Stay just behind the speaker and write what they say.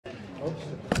Public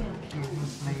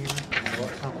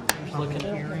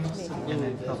hearings and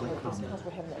then public comment.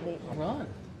 Run. All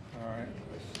right,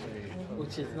 let's see.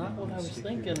 Which is not what I was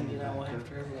thinking, you know,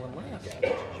 after everyone left.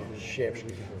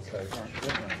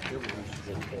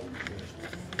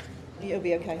 You'll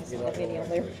be okay, so have any on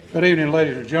there. Good evening,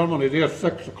 ladies and gentlemen. It is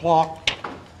 6 o'clock.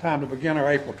 Time to begin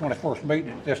our April 21st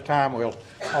meeting. At this time, we'll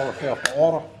call ourselves to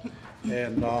order.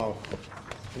 And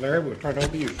Larry, we'll turn it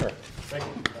over to you, sir. Thank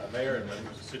you, Mayor and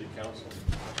members of the City Council,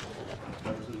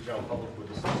 members of the general public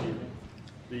with us this evening.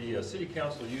 The City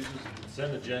Council uses the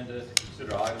consent agenda to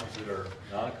consider items that are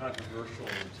non-controversial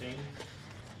and routine.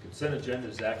 The consent agenda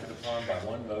is acted upon by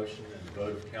one motion and the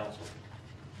vote of council.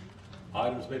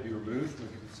 Items may be removed from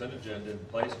the consent agenda and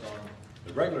placed on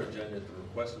the regular agenda at the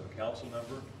request of a council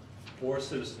member or a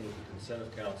citizen with the consent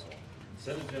of council. The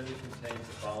consent agenda contains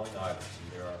the following items,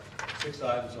 and there are 6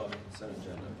 items on the consent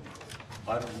agenda.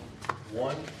 Item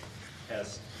 1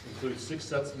 includes 6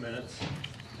 sets of minutes,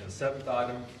 and the 7th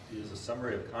item is a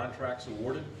summary of contracts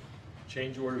awarded,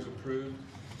 change orders approved,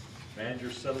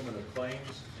 manager's settlement of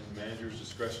claims, and the manager's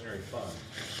discretionary fund.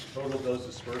 The total of those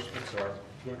disbursements are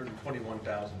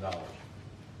 $221,000.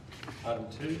 Item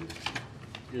 2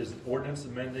 is ordinance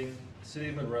amending City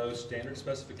of Monroe Standard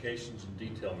Specifications and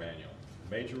Detail Manual.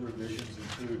 Major revisions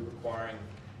include requiring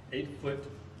 8-foot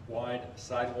wide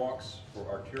sidewalks for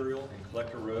arterial and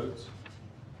collector roads,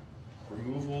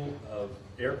 removal of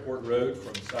Airport Road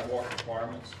from sidewalk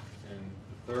requirements, and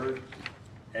the 3rd,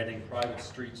 adding private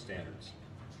street standards.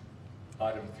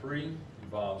 Item 3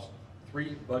 involves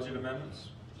 3 budget amendments,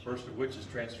 first of which is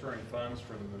transferring funds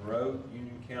from the Monroe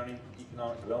Union County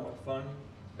Economic Development Fund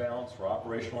balance for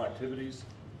operational activities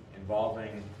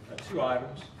involving 2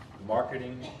 items: the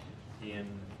marketing in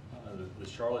the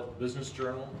Charlotte Business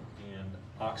Journal and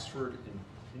Oxford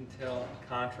Intel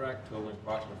contract totaling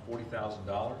approximately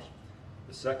 $40,000.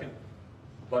 The second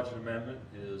budget amendment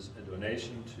is a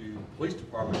donation to the police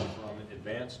department from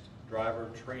Advanced Driver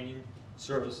Training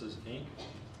Services, Inc.,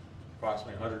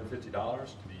 approximately $150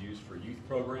 to be used for youth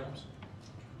programs.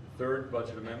 The 3rd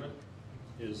budget amendment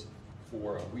is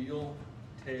for a wheel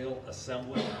tail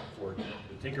assembly for the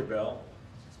Tinkerbell.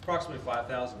 It's approximately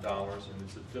 $5,000, and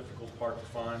it's a difficult part to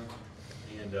find.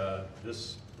 And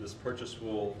this purchase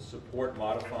will support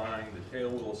modifying the tail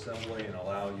wheel assembly and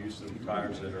allow use of the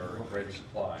tires that are in greater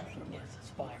supply.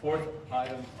 The 4th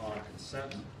item on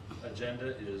consent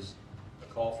agenda is a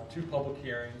call for 2 public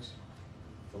hearings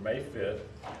for May 5th.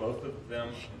 Both of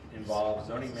them involve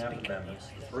zoning map amendments,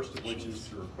 the first of which is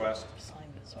to request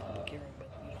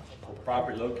for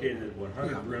property located at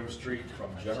 100 Broome Street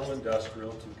from general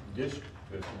industrial to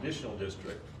conditional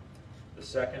district. The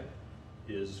second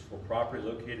is for property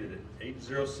located at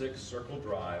 806 Circle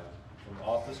Drive from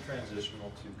office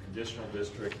transitional to conditional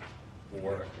district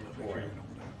for a crematorium.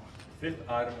 The 5th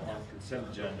item on the consent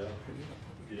agenda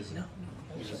is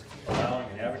allowing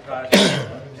an advertisement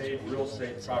of unpaid real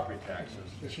estate property taxes.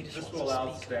 This will allow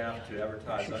the staff to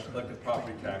advertise uncollected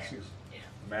property taxes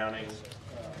amounting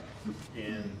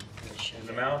in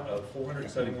the amount of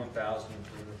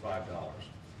 $471,305.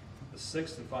 The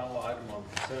 6th and final item on the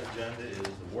consent agenda is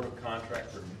the award of contract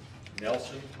for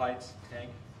Nelson Heights Tank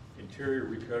interior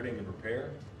recoating and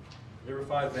repair. There were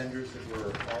 5 vendors that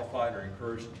were qualified or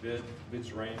encouraged to bid.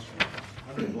 Bids range from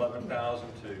 $111,000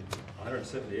 to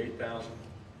 $178,000.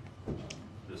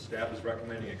 The staff is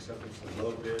recommending acceptance of the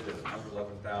low bid at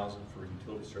 $111,000 for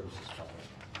utility services company.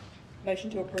 Motion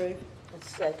to approve.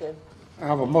 Second. I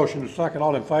have a motion and a second.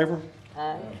 All in favor?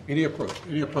 Aye. Any opposed?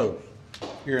 Any opposed?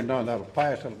 Hearing none, that'll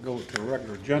pass. That'll go to the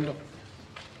regular agenda.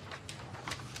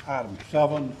 Item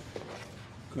 7,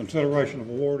 consideration of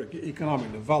award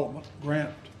economic development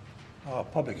grant.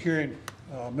 Public hearing.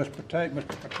 Mr.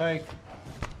 Patay.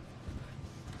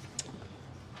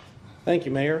 Thank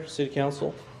you, Mayor, City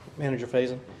Council, Manager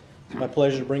Faison. It's my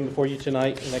pleasure to bring before you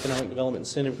tonight an economic development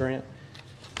incentive grant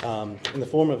in the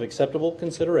form of acceptable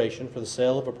consideration for the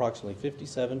sale of approximately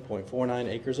 57.49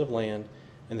 acres of land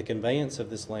and the conveyance of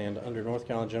this land under North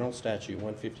Carolina General Statute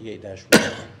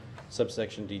 158-1,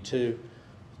 subsection D2,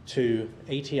 to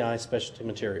ATI Specialty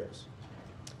Materials,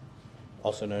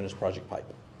 also known as Project Pipe.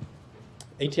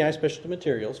 ATI Specialty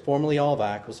Materials, formerly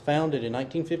ALVAC, was founded in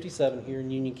 1957 here in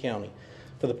Union County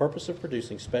for the purpose of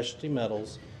producing specialty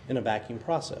metals in a vacuum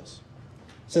process.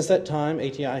 Since that time,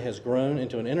 ATI has grown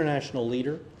into an international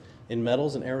leader in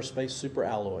metals and aerospace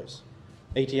superalloys.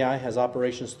 ATI has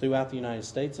operations throughout the United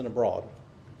States and abroad.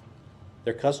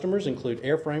 Their customers include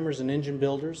airframers and engine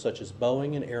builders such as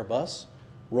Boeing and Airbus,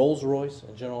 Rolls-Royce,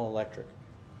 and General Electric.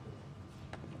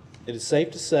 It is safe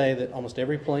to say that almost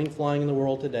every plane flying in the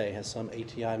world today has some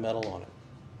ATI metal on it.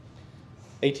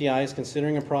 ATI is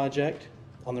considering a project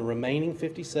on the remaining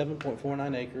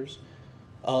 57.49 acres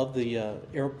of the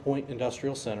Airpoint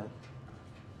Industrial Center.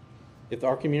 If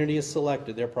our community is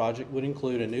selected, their project would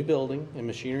include a new building and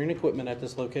machinery and equipment at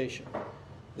this location.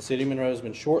 The City of Monroe has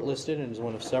been shortlisted and is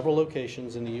one of several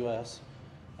locations in the U.S.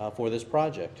 For this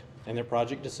project, and their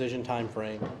project decision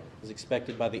timeframe is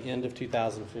expected by the end of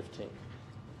 2015.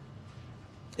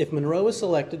 If Monroe is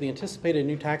selected, the anticipated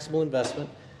new taxable investment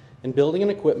in building and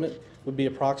equipment would be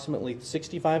approximately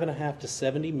 $65.5 to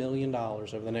 $70 million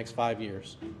over the next 5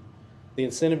 years. The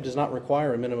incentive does not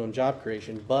require a minimum job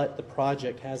creation, but the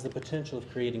project has the potential of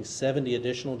creating 70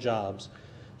 additional jobs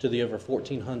to the over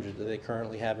 1,400 that they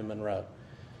currently have in Monroe.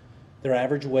 Their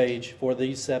average wage for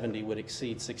these 70 would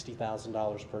exceed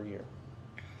 $60,000 per year.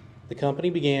 The company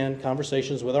began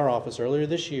conversations with our office earlier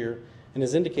this year and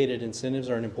has indicated incentives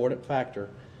are an important factor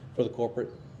for the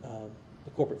corporate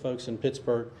folks in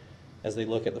Pittsburgh as they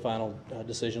look at the final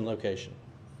decision location.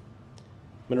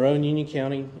 Monroe and Union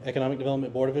County Economic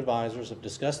Development Board of Advisors have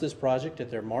discussed this project at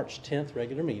their March 10th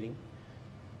regular meeting,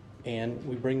 and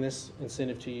we bring this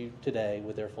incentive to you today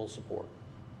with their full support.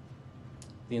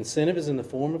 The incentive is in the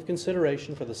form of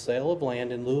consideration for the sale of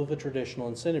land in lieu of a traditional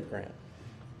incentive grant,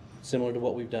 similar to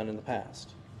what we've done in the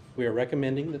past. We are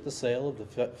recommending that the sale of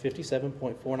the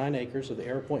 57.49 acres of the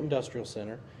Airpoint Industrial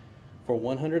Center for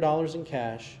 $100 in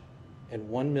cash and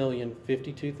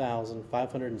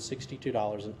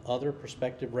 $1,052,562 in other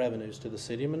prospective revenues to the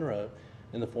City of Monroe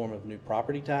in the form of new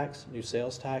property tax, new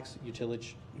sales tax,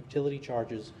 utility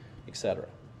charges, etc.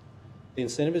 The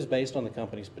incentive is based on the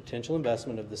company's potential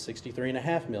investment of the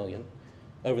 $63.5 million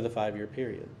over the 5-year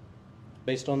period.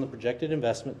 Based on the projected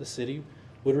investment, the city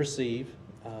would receive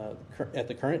at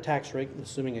the current tax rate,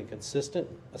 assuming a consistent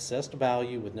assessed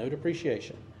value with no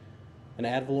depreciation, an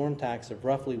ad valorem tax of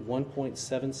roughly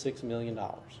 $1.76 million.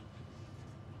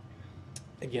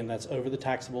 Again, that's over the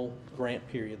taxable grant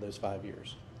period, those 5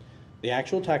 years. The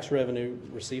actual tax revenue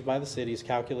received by the city is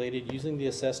calculated using the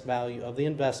assessed value of the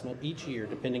investment each year,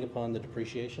 depending upon the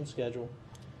depreciation schedule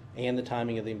and the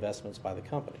timing of the investments by the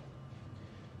company.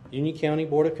 Union County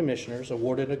Board of Commissioners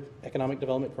awarded an economic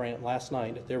development grant last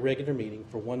night at their regular meeting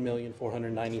for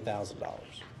 $1,490,000.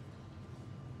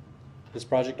 This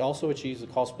project also achieves a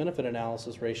cost-benefit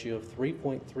analysis ratio of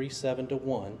 3.37 to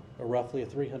 1, or roughly a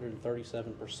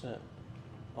 337%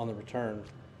 on the return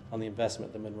on the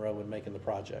investment that Monroe would make in the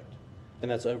project,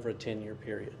 and that's over a 10-year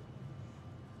period.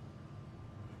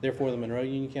 Therefore, the Monroe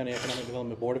Union County Economic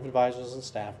Development Board of Advisors and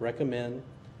staff recommend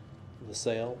the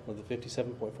sale of the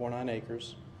 57.49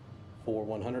 acres for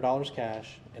 $100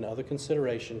 cash and other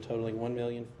consideration totaling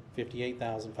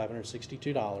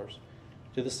 $1,058,562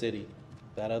 to the city.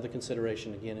 That other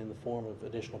consideration, again, in the form of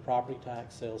additional property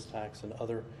tax, sales tax, and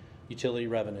other utility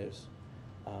revenues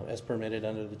as permitted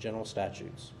under the general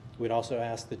statutes. We'd also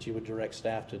ask that you would direct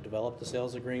staff to develop the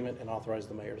sales agreement and authorize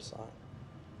the mayor to sign.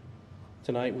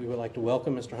 Tonight, we would like to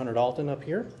welcome Mr. Hunter Dalton up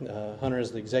here. Hunter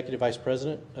is the Executive Vice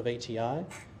President of ATI,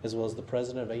 as well as the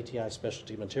President of ATI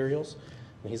Specialty Materials,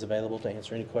 and he's available to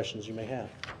answer any questions you may have.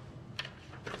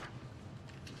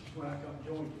 When I come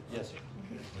join you. Yes, sir.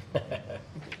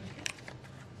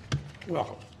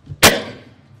 Welcome.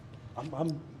 I'm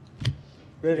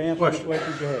ready to answer any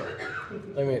questions you have.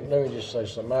 Let me just say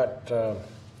something.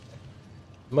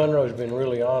 Monroe's been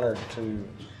really honored to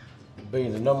be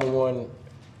the #1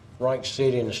 ranked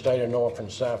city in the state of North and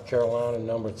South Carolina,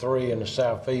 #3 in the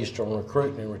Southeast on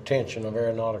recruiting and retention of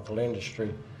aeronautical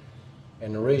industry.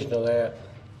 And the reason of that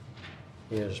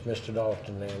is Mr.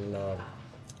 Dalton and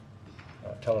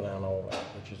Teledyne all that,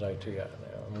 which is ATI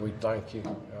now. And we thank you.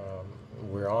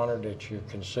 We're honored that you're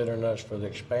considering us for the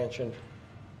expansion,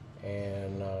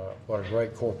 and what a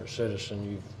great corporate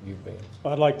citizen you've been.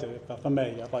 I'd like to, if I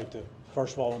may,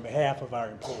 first of all, on behalf of our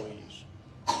employees,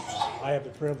 I have the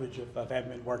privilege of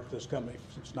having been working at this company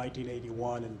since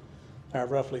 1981, and I have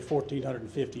roughly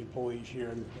 1,450 employees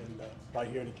here right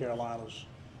here in the Carolinas.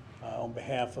 On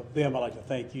behalf of them, I'd like to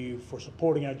thank you for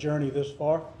supporting our journey this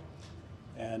far,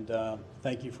 and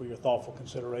thank you for your thoughtful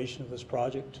consideration of this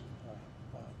project.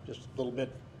 Just a little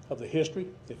bit of the history,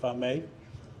 if I may.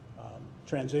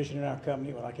 Transition in our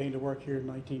company, when I came to work here in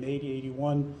 1980,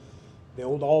 81, the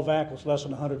old Allvac was less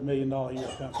than $100 million a year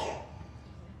company.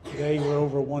 Today, we're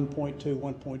over a $1.2,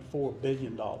 $1.4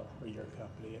 billion a year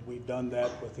company, and we've done that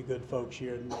with the good folks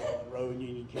here in Monroe and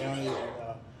Union County, and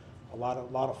a lot of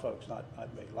folks, not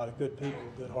me, a lot of good people,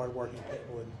 good, hard-working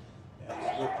people, and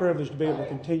we're privileged to be able to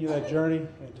continue that journey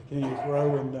and to continue to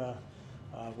grow. And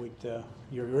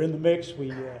you're in the mix.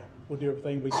 We'll do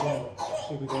everything we can to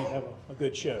see if we can have a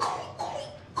good show.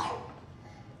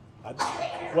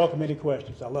 welcome any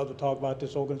questions. I love to talk about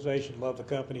this organization, love the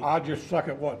company. I just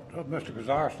second what Mr.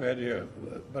 Kazar said. Yeah,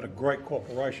 but a great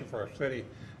corporation for our city.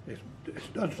 It's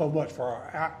done so much for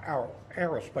our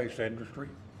aerospace industry,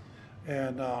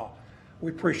 and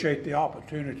we appreciate the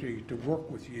opportunity to work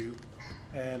with you,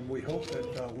 and we hope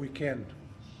that we can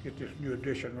get this new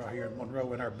addition right here in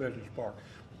Monroe in our business park,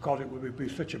 because it would be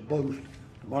such a boost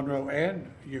to Monroe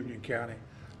and Union County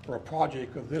for a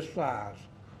project of this size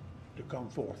to come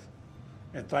forth.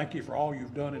 And thank you for all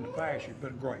you've done in the past. You've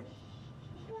been great.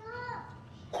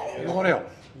 Anyone else?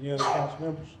 Any other council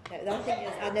members? The only thing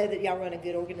is, I know that y'all run a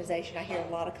good organization. I hear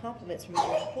a lot of compliments from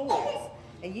your employees.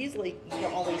 And usually you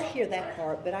don't always hear that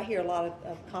part, but I hear a lot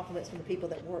of compliments from the people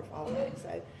that work for Automatic. So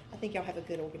I think y'all have a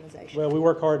good organization. Well, we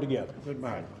work hard together. Good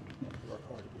man. We work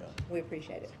hard together. We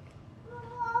appreciate it.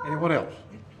 Anyone else?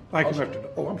 Thank you, Mr.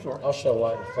 Oh, I'm sorry. Also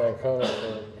like to thank Hunter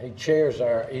for, he chairs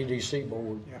our EDC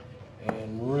board Yeah.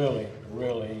 and really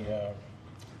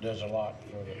does a lot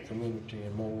for the community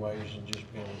in more ways than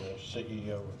just being the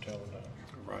CEO of Teledyne.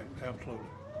 Right, absolutely.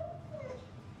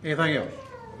 Anything else?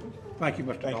 Thank you,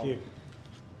 Mr. Thank Dalton. you.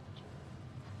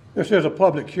 This is a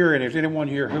public hearing. Is anyone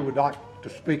here who would like to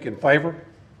speak in favor?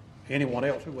 Anyone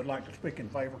else who would like to speak in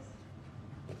favor?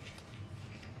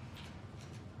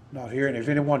 Not here. And is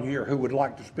anyone here who would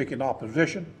like to speak in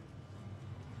opposition?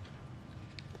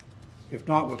 If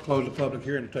not, we'll close the public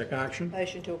hearing to take action.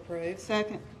 Motion to approve.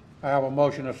 Second. I have a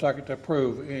motion and a second to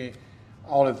approve.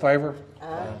 All in favor?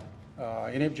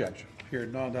 Aye. Any objections?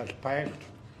 Hearing none, that's passed.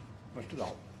 Mr.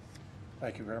 Dalton,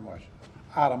 thank you very much.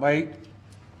 Item 8,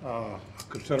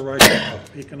 consideration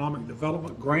of economic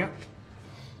development grant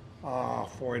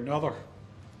for another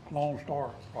Lone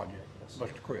Star project.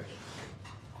 Mr. Chris.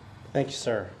 Thank you,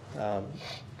 sir.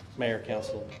 Mayor,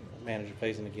 Council, Manager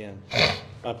Faison again.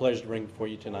 My pleasure to bring before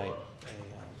you tonight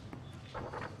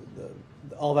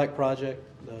the Allback project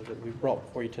that we've brought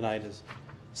before you tonight is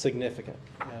significant.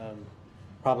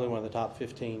 Probably one of the top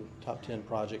 15, top 10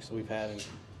 projects that we've had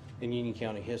in Union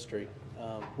County history.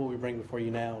 What we bring before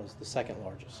you now is the second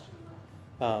largest.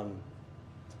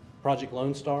 Project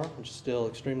Lone Star, which is still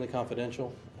extremely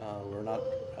confidential. We're not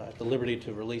at the liberty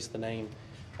to release the name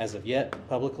as of yet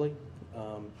publicly,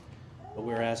 but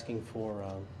we're asking for,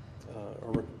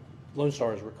 Lone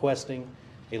Star is requesting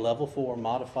a level 4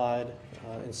 modified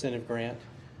incentive grant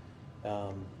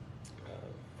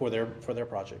for their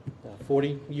project.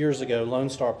 40 years ago, Lone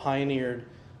Star pioneered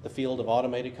the field of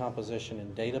automated composition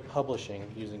and data publishing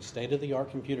using state-of-the-art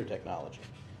computer technology.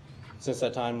 Since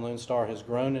that time, Lone Star has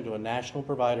grown into a national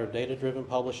provider of data-driven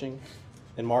publishing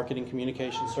and marketing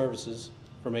communication services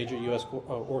for major U.S.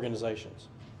 organizations.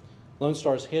 Lone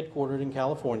Star is headquartered in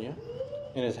California,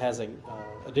 and it has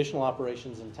additional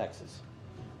operations in Texas.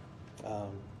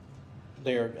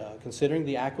 They are considering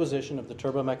the acquisition of the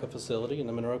Turbomeca facility in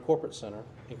the Monroe Corporate Center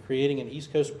and creating an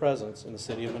East Coast presence in the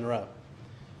city of Monroe.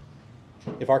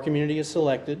 If our community is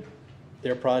selected,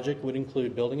 their project would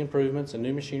include building improvements and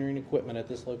new machinery and equipment at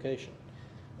this location.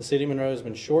 The city of Monroe has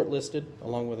been shortlisted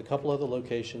along with a couple other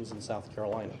locations in South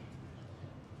Carolina.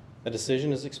 A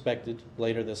decision is expected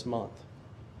later this month.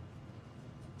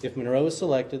 If Monroe is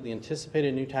selected, the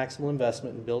anticipated new taxable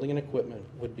investment in building and equipment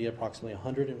would be approximately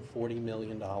 $140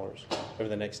 million over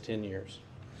the next 10 years.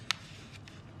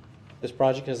 This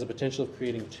project has the potential of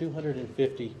creating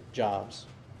 250 jobs,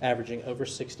 averaging over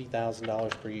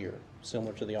 $60,000 per year,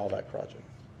 similar to the Allback project.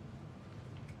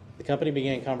 The company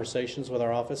began conversations with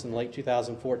our office in late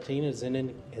 2014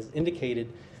 and has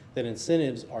indicated that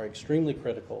incentives are extremely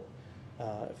critical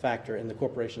factor in the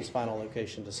corporation's final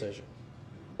location decision.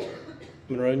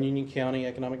 Monroe and Union County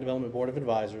Economic Development Board of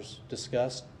Advisors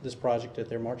discussed this project at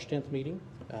their March 10th meeting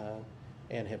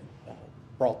and have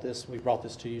we brought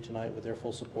this to you tonight with their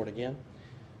full support again.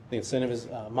 The incentive is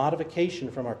a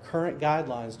modification from our current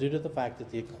guidelines due to the fact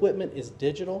that the equipment is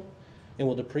digital and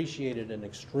will depreciate at an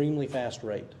extremely fast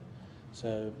rate.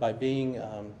 So by being,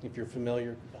 if you're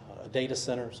familiar, a data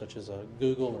center such as a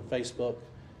Google or Facebook,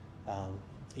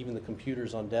 even the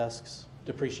computers on desks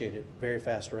depreciate at very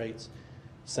fast rates.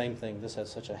 Same thing, this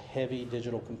has such a heavy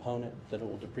digital component that it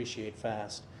will depreciate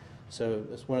fast. So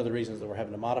that's one of the reasons that we're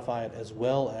having to modify it, as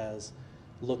well as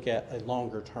look at a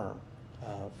longer term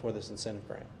for this incentive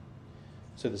grant.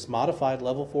 So this modified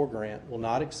level 4 grant will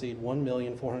not exceed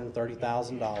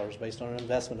 $1,430,000 based on an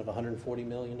investment of $140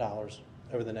 million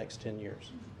over the next 10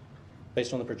 years.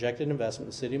 Based on the projected investment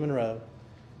in the city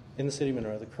of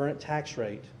Monroe, the current tax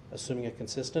rate, assuming a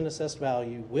consistent assessed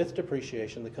value with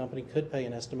depreciation, the company could pay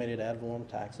an estimated ad valorem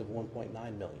tax of $1.9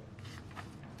 million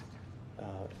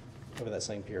over that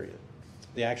same period.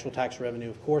 The actual tax revenue,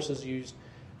 of course, is used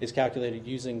is calculated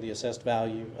using the assessed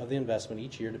value of the investment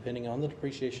each year, depending on the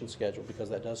depreciation schedule, because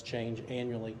that does change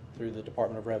annually through the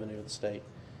Department of Revenue of the state,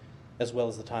 as well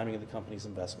as the timing of the company's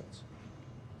investments.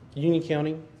 Union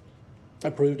County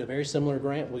approved a very similar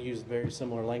grant. We'll use very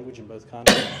similar language in both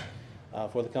contracts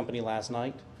for the company last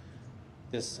night.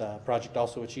 This project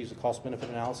also achieves a cost-benefit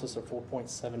analysis of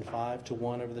 4.75 to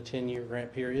 1 over the 10-year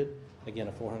grant period. Again,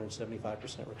 a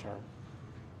 475% return.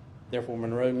 Therefore,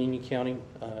 Monroe and Union County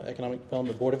Economic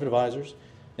Development Board of Advisors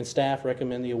and staff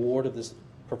recommend the award of this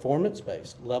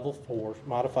performance-based Level 4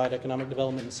 Modified Economic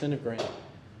Development Incentive Grant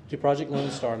to Project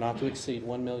Lone Star not to exceed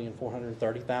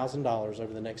 $1,430,000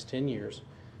 over the next 10 years,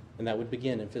 and that would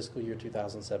begin in fiscal year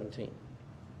 2017.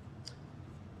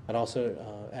 I'd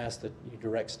also ask that you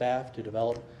direct staff to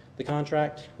develop the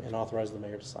contract and authorize the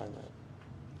mayor to sign that.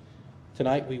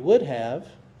 Tonight we would have,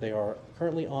 they are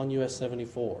currently on US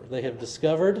 74. They have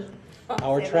discovered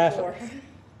our traffic.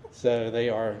 So they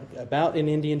are about in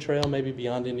Indian Trail, maybe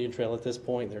beyond Indian Trail at this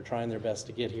point. They're trying their best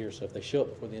to get here. So if they show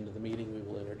up before the end of the meeting, we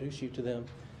will introduce you to them.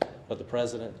 But the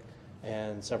president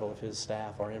and several of his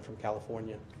staff are in from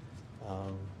California.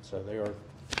 So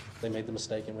they made the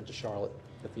mistake and went to Charlotte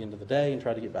at the end of the day and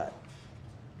tried to get back.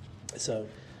 So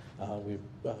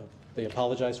they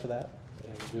apologize for that,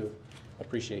 and we do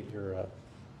appreciate your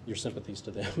sympathies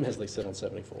to them as they sit on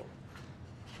 74.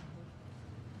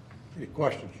 Any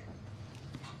questions?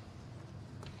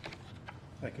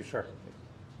 Thank you, sir.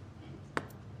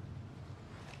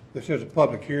 This is a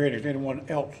public hearing. Is there anyone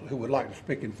else who would like to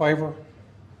speak in favor?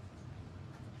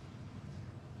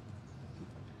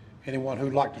 Anyone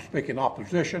who'd like to speak in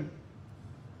opposition?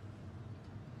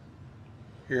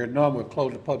 Hearing none, we'll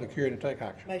close the public hearing and take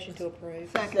action. Motion to approve.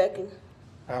 Second.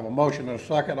 I have a motion and a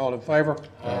second. All in favor?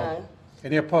 Aye.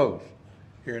 Any opposed?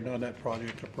 Hearing none, that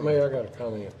project's approved. Mayor, I got a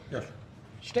comment. Yes, sir.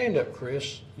 Stand up,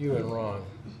 Chris, you and Ron.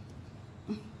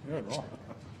 Good, Lord.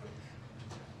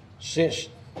 Since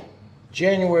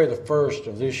January the 1st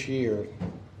of this year,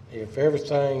 if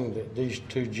everything that these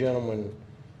two gentlemen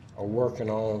are working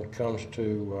on comes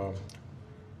to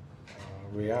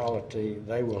reality,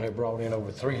 they will have brought in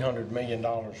over $300 million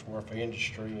worth of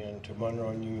industry into Monroe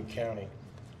and Union County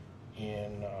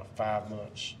in 5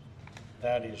 months.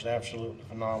 That is absolutely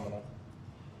phenomenal.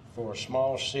 For a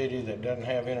small city that doesn't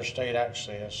have interstate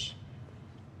access,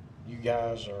 you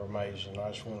guys are amazing.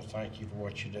 I just want to thank you for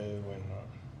what you do, and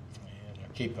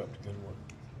keep up the good work.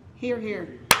 Here,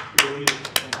 here.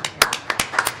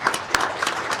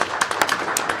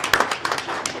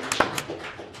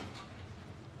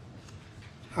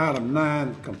 Item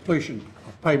 9, completion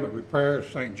of pavement repairs,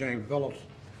 St. James Villas.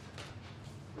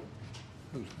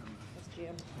 Who's That's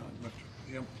Jim. Mr.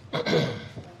 Jim?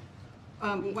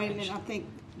 Wait a minute, I think,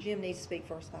 Jim needs to speak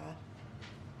first, Vi.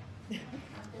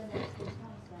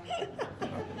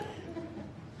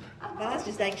 Vi's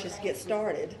just anxious to get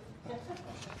started.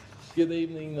 Good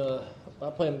evening. I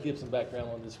plan to give some background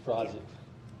on this project.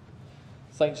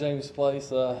 St. James Place,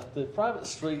 the private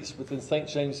streets within St.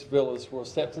 James Villas were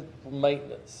accepted for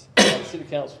maintenance by the City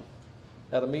Council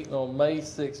at a meeting on May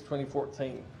 6,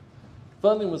 2014.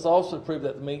 Funding was also approved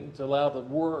at the meeting to allow the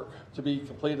work to be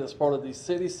completed as part of the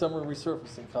city summer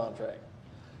resurfacing contract.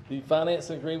 The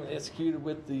financing agreement executed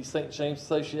with the St. James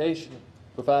Association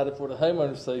provided for the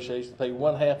homeowners association to pay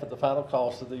 1/2 of the final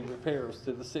cost of the repairs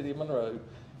to the city of Monroe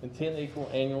in 10 equal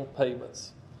annual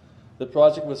payments. The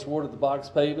project was awarded the box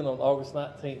paving on August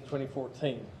 19,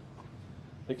 2014.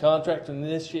 The contractor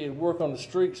initiated work on the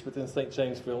streets within St.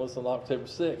 James Villas on October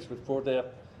 6 with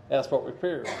 4-depth asphalt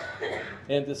repairs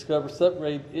and discovered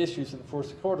subgrade issues in the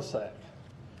first cul-de-sac,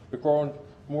 requiring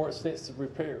more extensive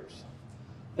repairs.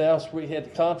 Thus, we had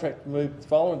the contractor move the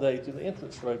following day to the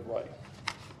entrance roadway,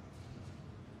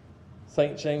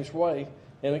 St. James Way,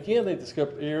 and again they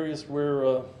discovered areas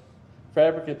where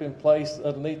fabric had been placed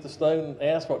underneath the stone and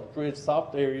asphalt to create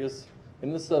soft areas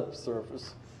in the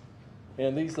subsurface.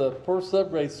 And these poor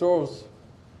subgrade soils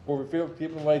were revealed,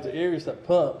 giving way to areas that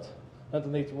pumped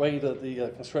underneath the weight of the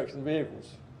construction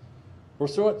vehicles.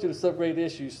 Pursuant to the subgrade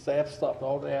issues, staff stopped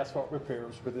all the asphalt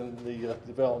repairs within the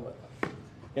development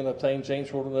and obtained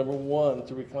change order number 1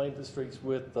 to reclaim the streets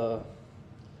with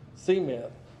cement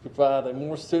to provide a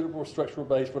more suitable structural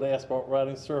base for the asphalt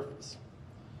riding surface.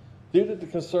 Due to the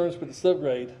concerns with the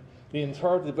subgrade, the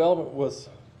entire development was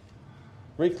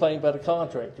reclaimed by the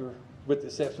contractor with the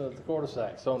exception of the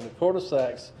cul-de-sacs. So on the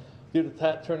cul-de-sacs, due to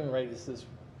tight turning radiuses,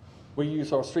 we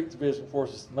use our street division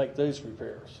forces to make those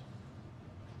repairs.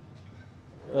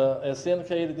 As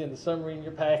indicated in the summary in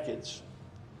your package,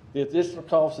 the additional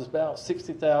cost is about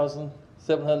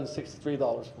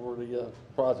 $60,763 for the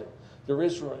project. The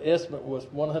original estimate was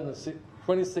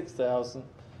 $126,000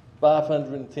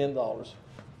 $510,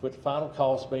 with the final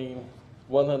cost being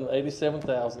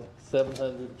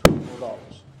 $187,724.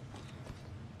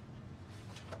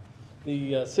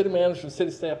 The city manager and city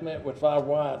staff met with Vi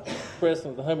White,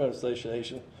 president of the Homeowners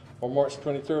Association, on March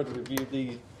 23rd to review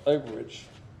the overage.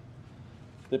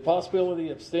 The possibility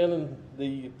of extending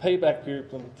the payback period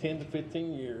from 10 to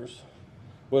 15 years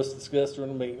was discussed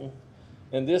during the meeting,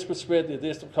 and this would spread the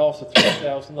additional cost of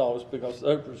 $3,000 because the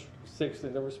overage was 60,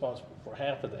 and they're responsible for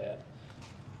half of that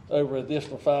over an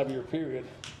additional 5-year period.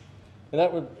 And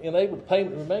that would enable the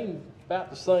payment to remain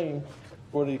about the same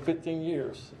for the 15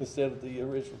 years instead of the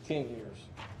original 10 years.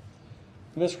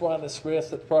 Ms. White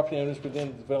expressed that the property owners within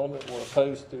the development were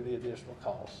opposed to the additional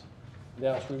costs.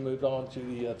 Now, as we moved on to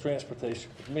the Transportation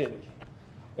Committee.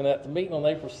 And at the meeting on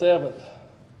April 7th,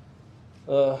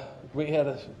 we had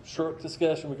a short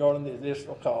discussion regarding the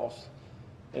additional costs.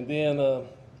 And then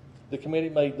the committee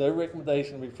made no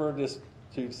recommendation to refer this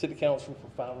to the City Council for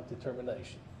final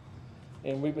determination.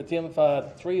 And we've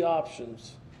identified 3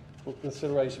 options for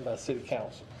consideration by City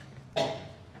Council.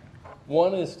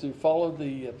 One is to follow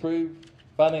the approved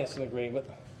financing agreement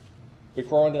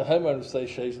requiring the homeowners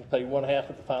association to pay 1/2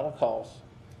 of the final cost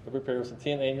of repairs and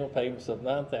 10 annual payments of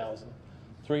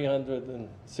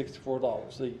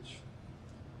 $9,364 each.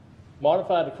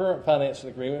 Modify the current financing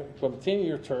agreement from a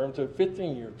 10-year term to a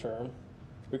 15-year term,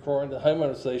 requiring the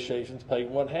homeowners association to pay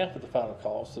 1/2 of the final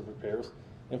cost of repairs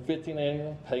and 15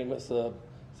 annual payments of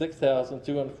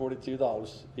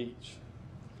 $6,242 each.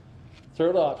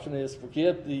 Third option is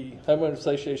forgive the homeowner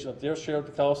association of their share of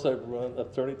the cost overrun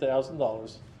of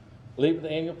 $30,000, leaving the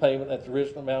annual payment at the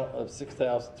original amount of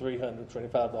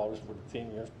 $6,325 for the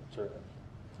 10-year term.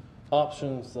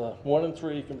 Options 1 and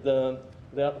 3 can be done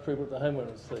without approval of the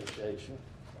homeowners association.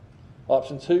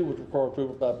 Option 2 would require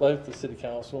approval by both the City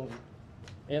Council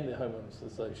and the homeowners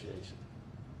association.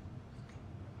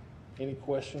 Any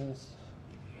questions?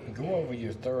 Go over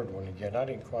your third one again. I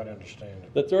didn't quite understand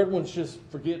it. The third one's just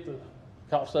forget the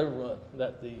cost overrun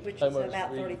that the Which is homeowners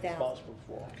about will be $30,000. responsible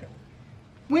for.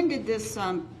 When did this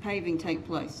paving take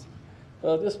place?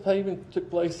 This paving took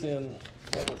place in,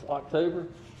 what was it, October,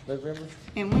 November?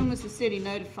 And when was the city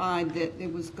notified that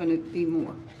it was going to be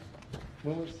more?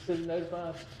 When was the city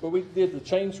notified? Well, we did the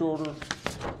change order.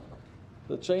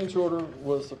 The change order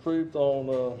was approved on,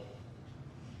 I'll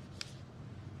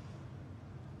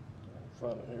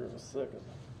find it here in a second.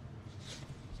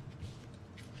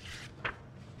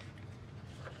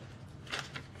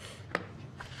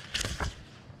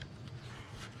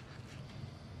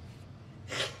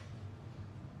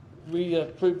 We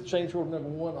approved the change order number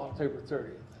 1 October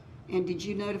 30th. And did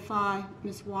you notify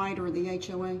Ms. White or the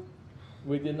HOA?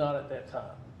 We did not at that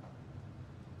time.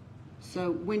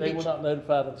 So when They did were you, not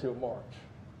notified until March.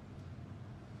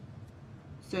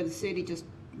 so the city just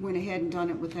went ahead and done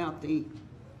it without the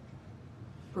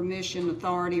permission,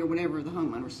 authority, or whatever of the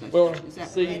homeowner Well, association? Is that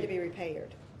see- Had to be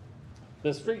repaired.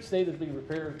 The streets needed to be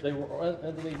repaired. They were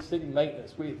underneath city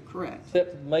maintenance. We correct?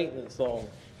 accepted maintenance on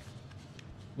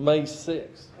May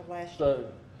 6th. Of last So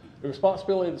the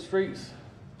responsibility of the streets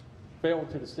fell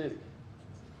to the city.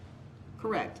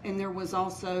 Correct. And there was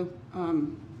also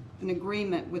an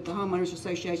agreement with the homeowners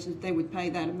association that they would pay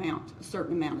that amount, a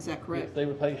certain amount. Is that correct? They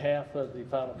would pay half of the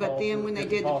final cost. But then when they If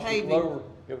did the cost was paving- lower,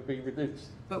 it would be reduced.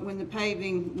 But when the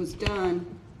paving was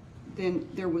done, then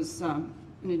there was an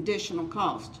additional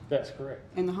cost, That's correct.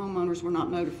 and the homeowners were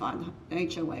not notified, the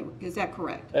HOA. Is that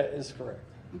correct? That is correct.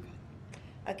 Okay.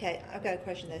 Okay, I've got a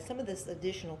question though. Some of this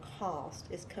additional cost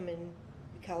is coming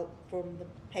from the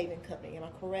paving company, am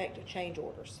I correct, or change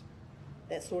orders?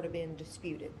 That's sort of been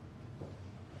disputed.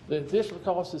 The additional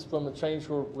cost is from the change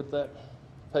order with that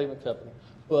pavement company,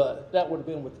 but that would have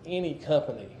been with any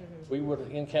company. We would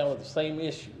have encountered the same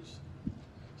issues.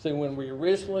 See, when we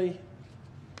originally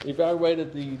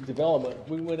evaluated the development,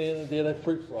 we went in and did a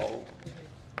proof roll,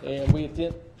 and we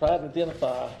tried to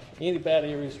identify any bad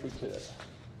areas we could.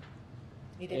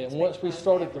 You didn't And once expect we fine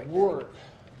started the fabric. work,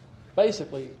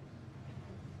 basically,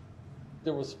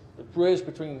 there was a bridge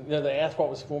between, the asphalt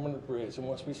was forming the bridge, and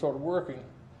once we started working,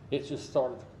 it just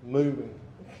started moving.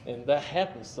 And that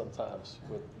happens sometimes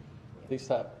with these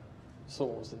type of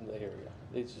soils in the area.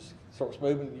 It just starts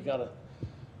moving, you gotta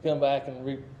come back and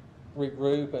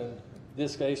regroup, and in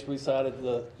this case, we decided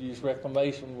to use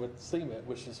reclamation with cement,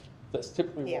 that's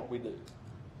typically Yeah. what we do.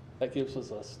 That gives us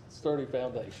a sturdy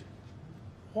foundation.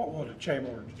 What was the change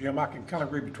order, Jim? I can kind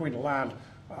of read between the lines,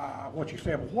 what you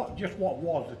said, but what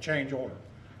was the change order?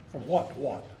 From what to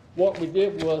what? What we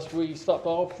did was we stopped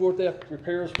all for-depth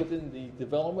repairs within the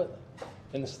development,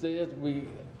 and instead we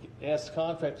asked the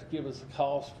contractor to give us a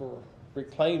cost for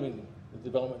reclaiming the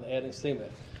development and adding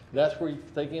cement. That's where you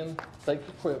take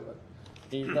equipment,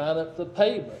 and you line up the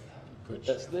pavement Put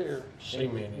that's there,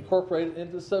 cement in and it. incorporate it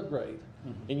into the subgrade,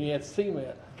 and you add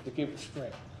cement to give it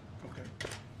strength. Okay.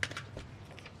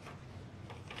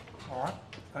 All right,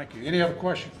 thank you. Any other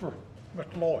questions for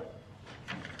Mr. Lloyd?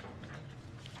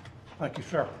 Thank you,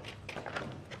 sir.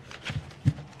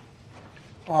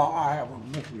 I have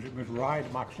Ms. Wright,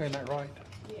 am I saying that right?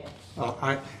 Yes.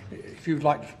 If you'd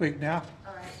like to speak now.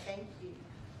 All right, thank you.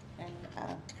 And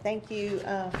thank you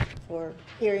for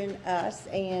hearing us,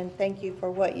 and thank you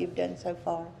for what you've done so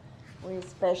far. We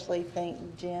especially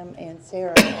thank Jim and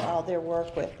Sarah for all their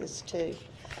work with us too.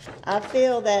 I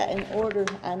feel that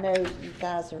I know you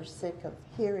guys are sick of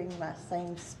hearing my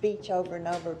same speech over and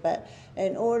over, but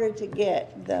in order to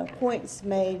get the points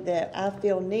made that I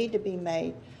feel need to be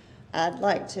made, I'd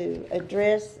like to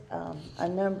address a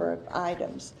number of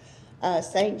items.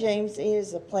 St. James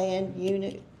is a planned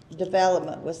unit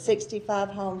development with 65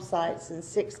 home sites and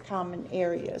 6 common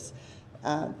areas.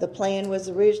 The plan was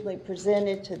originally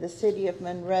presented to the city of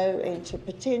Monroe and to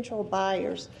potential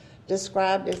buyers,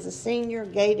 described as a senior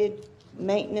gated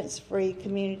maintenance-free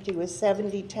community with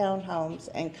 70 townhomes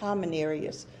and common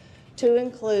areas, to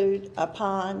include a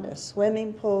pond, a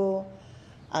swimming pool,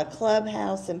 a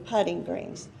clubhouse, and putting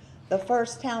greens. The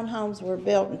first townhomes were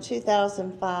built in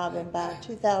 2005, and by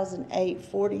 2008,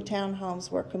 40 townhomes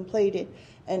were completed,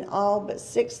 and all but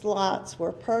 6 lots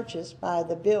were purchased by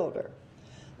the builder.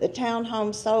 The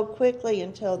townhomes sold quickly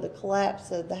until the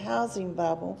collapse of the housing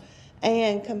bubble,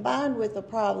 and combined with the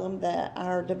problem that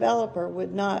our developer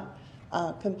would not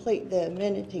complete the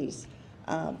amenities,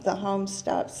 the homes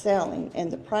stopped selling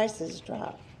and the prices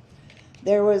dropped.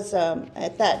 There was,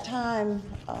 at that time,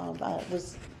 it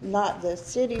was not the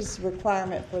city's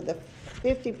requirement for the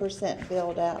 50%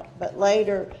 build out, but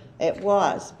later it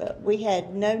was. But we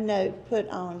had no note put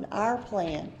on our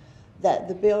plan that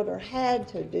the builder had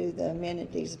to do the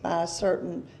amenities by a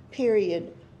certain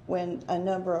period when a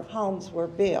number of homes were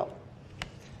built.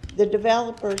 The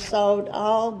developer sold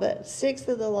all but 6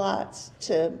 of the lots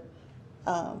to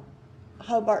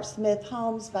Hobart Smith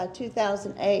Homes by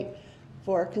 2008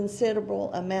 for a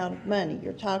considerable amount of money.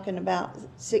 You're talking about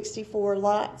 64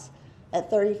 lots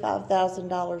at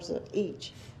 $35,000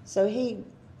 each. So he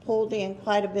pulled in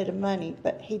quite a bit of money,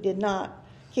 but he did not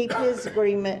keep his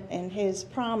agreement and his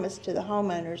promise to the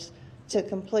homeowners to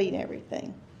complete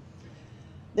everything.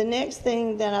 The next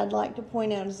thing that I'd like to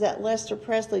point out is that Lester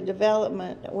Presley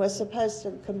Development was supposed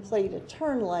to complete a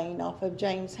turn lane off of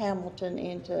James Hamilton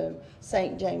into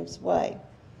St. James Way.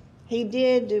 He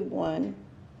did do one,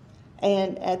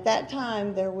 and at that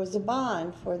time there was a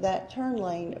bond for that turn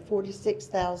lane at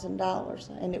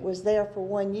 $46,000, and it was there for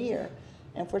 1 year,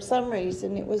 and for some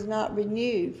reason it was not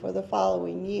renewed for the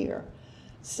following year.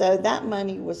 So that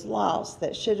money was lost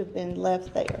that should have been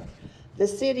left there. The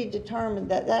city determined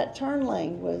that that turn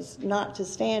lane was not to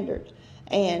standard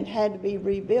and had to be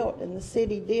rebuilt, and the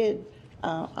city did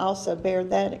also bear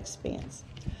that expense.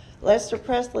 Lester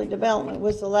Presley Development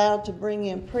was allowed to bring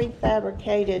in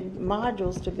prefabricated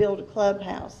modules to build a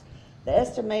clubhouse. The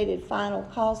estimated final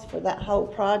cost for that whole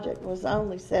project was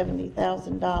only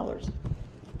 $70,000.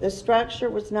 The structure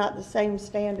was not the same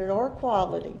standard or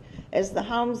quality as the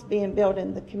homes being built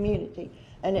in the community,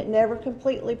 and it never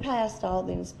completely passed all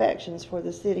the inspections for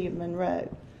the city of Monroe.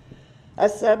 A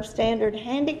substandard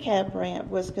handicap ramp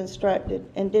was constructed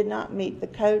and did not meet the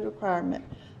code requirement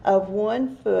of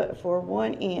 1 foot for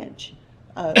 1 inch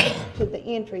to the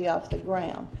entry off the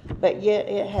ground, but yet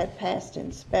it had passed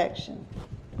inspection.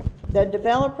 The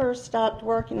developer stopped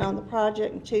working on the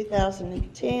project in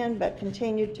 2010, but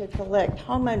continued to collect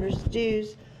homeowners'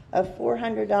 dues of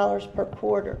 $400 per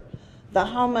quarter. The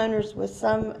homeowners, with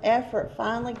some effort,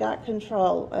 finally got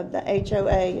control of the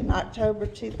HOA in October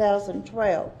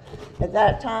 2012. At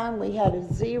that time, we had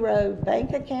a 0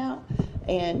 bank account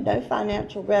and no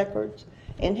financial records,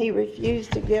 and he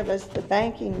refused to give us the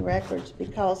banking records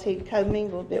because he'd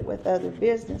commingled it with other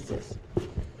businesses.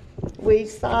 We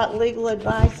sought legal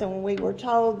advice, and we were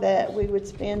told that we would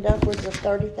spend upwards of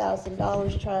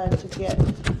 $30,000 trying to get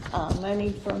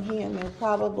money from him, and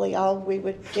probably all we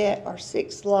would get are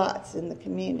 6 lots in the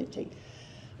community.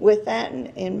 With that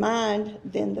in mind,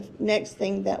 then the next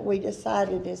thing that we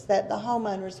decided is that the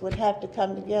homeowners would have to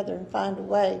come together and find a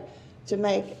way to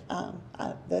make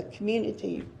the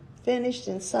community finished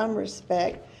in some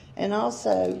respect, and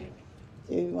also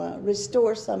to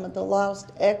restore some of the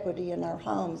lost equity in our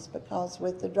homes, because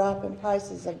with the drop in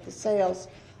prices of the sales,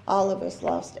 all of us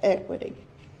lost equity.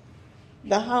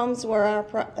 The homes were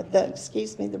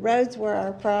the roads were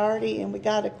our priority, and we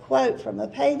got a quote from a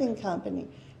paving company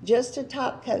just to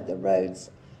top coat the roads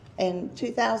In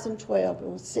 2012, it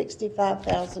was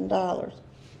 $65,000.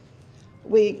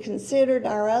 We considered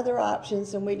our other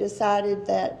options, and we decided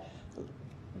that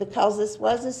because this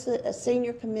was a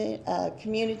senior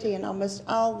community and almost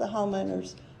all the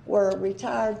homeowners were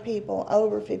retired people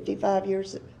over 55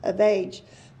 years of age,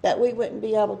 that we wouldn't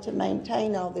be able to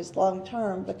maintain all this long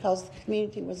term because the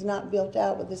community was not built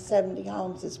out with the 70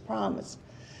 homes as promised.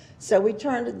 So we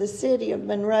turned to the city of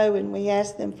Monroe and we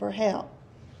asked them for help.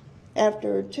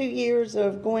 After 2 years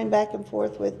of going back and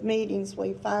forth with meetings,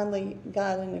 we finally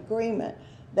got an agreement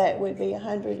that would be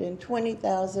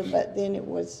 $120,000, but then it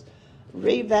was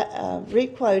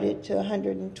requoted to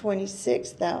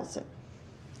 $126,000.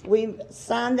 We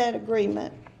signed that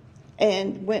agreement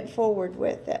and went forward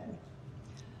with it.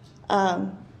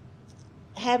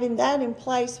 Having that in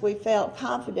place, we felt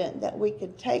confident that we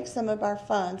could take some of our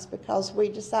funds because we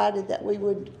decided that we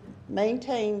would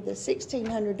maintain the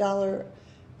 $1,600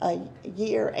 a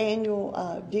year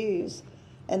annual dues,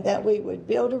 and that we would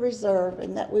build a reserve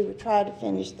and that we would try to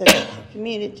finish the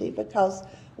community because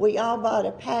we all bought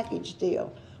a package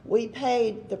deal. We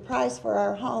paid the price for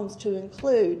our homes to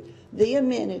include the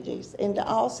amenities and to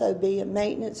also be a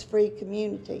maintenance-free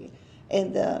community.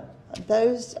 And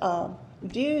those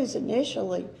dues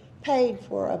initially paid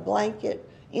for a blanket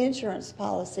insurance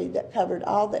policy that covered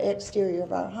all the exterior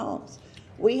of our homes.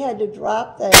 We had to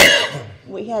drop that.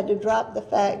 We had to drop the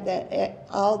fact that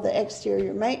all the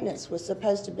exterior maintenance was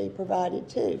supposed to be provided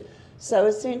too. So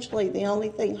essentially, the only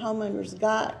thing homeowners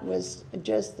got was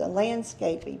just the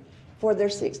landscaping for their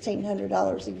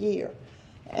 $1,600 a year.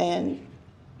 And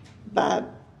by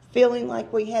feeling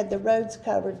like we had the roads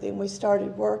covered, then we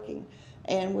started working.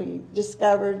 And we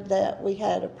discovered that we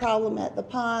had a problem at the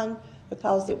pond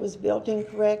because it was built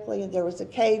incorrectly and there was a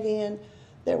cave-in.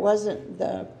 There wasn't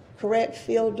the correct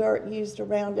fill dirt used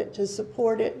around it to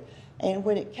support it. And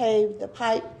when it caved, the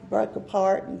pipe broke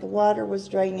apart and the water was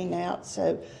draining out.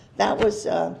 So that was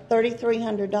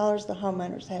 $3,300 the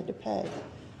homeowners had to pay.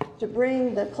 To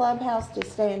bring the clubhouse to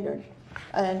standard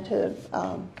and to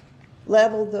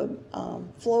level the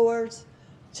floors,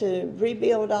 to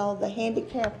rebuild all the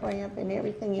handicap ramp and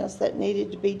everything else that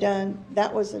needed to be done,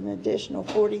 that was an additional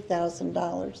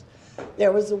 $40,000.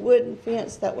 There was a wooden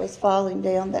fence that was falling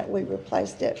down that we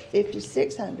replaced at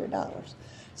 $5,600.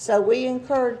 So we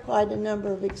incurred quite a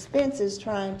number of expenses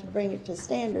trying to bring it to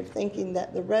standard, thinking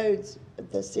that the roads,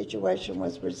 the situation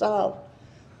was resolved.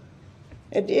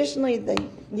 Additionally, the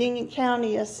Union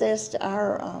County assessed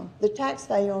the tax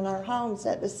value on our homes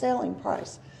at the selling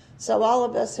price. So all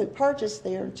of us who purchased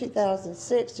there in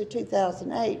 2006 to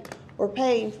 2008 were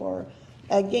paying for,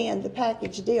 again, the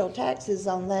package deal, taxes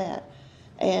on that.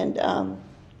 And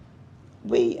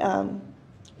we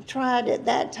tried at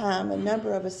that time, a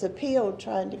number of us appealed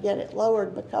trying to get it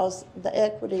lowered because the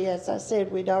equity, as I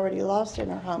said, we'd already lost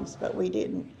in our homes, but we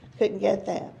couldn't get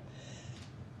that.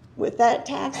 With that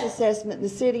tax assessment, the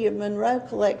city of Monroe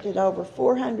collected over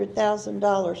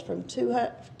 $400,000 from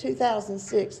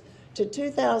 2006 to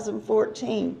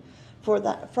 2014 from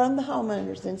the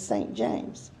homeowners in St.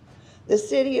 James. The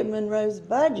city of Monroe's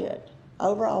budget,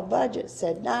 overall budget,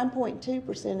 said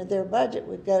 9.2% of their budget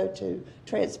would go to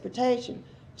transportation,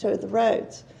 to the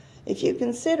roads. If you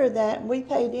consider that, we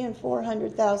paid in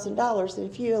 $400,000, and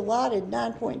if you allotted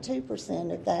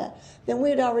 9.2% of that, then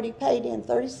we'd already paid in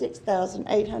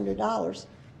 $36,800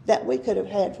 that we could have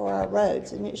had for our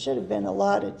roads, and it should have been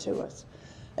allotted to us.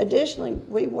 Additionally,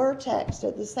 we were taxed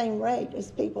at the same rate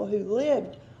as people who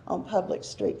lived on public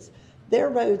streets. Their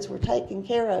roads were taken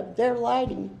care of. Their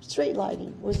lighting, street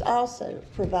lighting, was also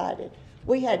provided.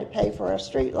 We had to pay for our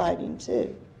street lighting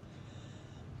too.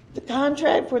 The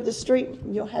contract for the street,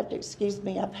 you'll have to excuse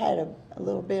me, I've had a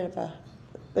little bit of an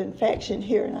infection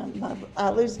here and I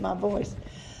lose my voice.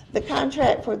 The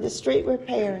contract for the street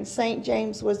repair in St.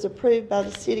 James was approved by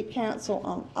the City Council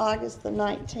on August the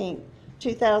 19th,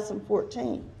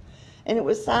 2014. And it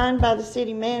was signed by the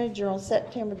city manager on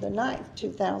September the 9th,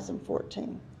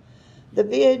 2014. The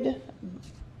bid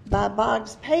by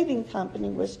Boggs Paving Company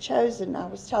was chosen, I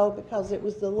was told, because it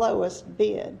was the lowest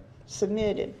bid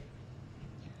submitted.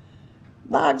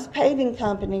 Boggs Paving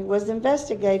Company was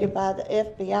investigated by the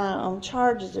FBI on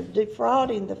charges of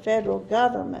defrauding the federal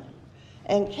government.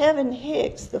 And Kevin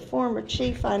Hicks, the former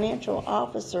chief financial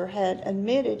officer, had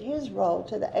admitted his role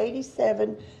to the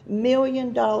 $87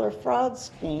 million fraud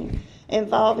scheme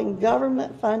involving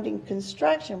government funding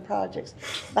construction projects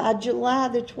by July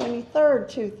the 23rd,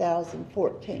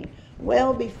 2014,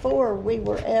 well before we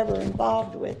were ever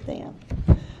involved with them.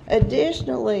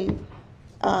 Additionally,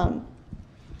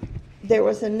 there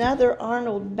was another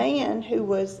Arnold Mann who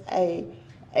was an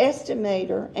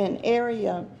estimator and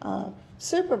area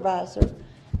supervisor,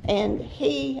 and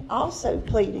he also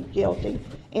pleaded guilty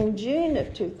in June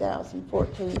of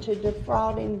 2014 to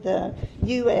defrauding the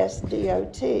U.S.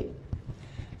 DOT.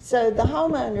 So the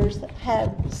homeowners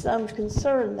had some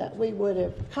concern that we would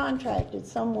have contracted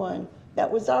someone that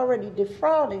was already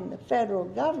defrauding the federal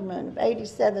government of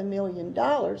 $87 million.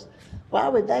 Why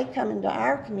would they come into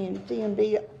our community and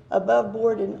be above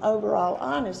board and overall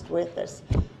honest with us?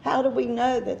 How do we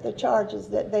know that the charges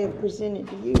that they presented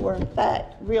to you were in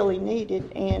fact really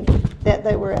needed and that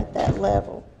they were at that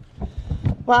level?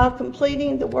 While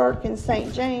completing the work in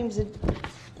St. James,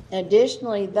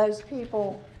 additionally, those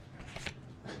people,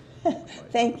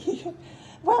 thank you,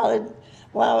 while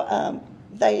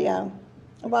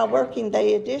working,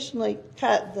 they additionally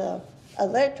cut the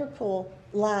electrical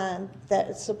line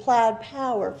that supplied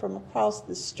power from across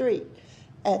the street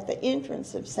at the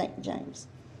entrance of St. James.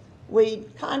 We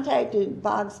contacted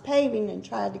Boggs Paving and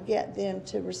tried to get them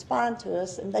to respond to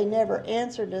us, and they never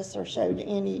answered us or showed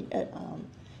any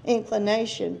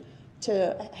inclination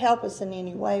to help us in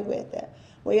any way with it.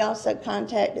 We also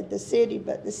contacted the city,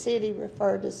 but the city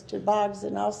referred us to Boggs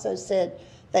and also said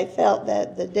they felt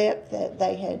that the depth that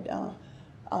they had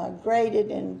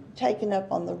graded and taken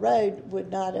up on the road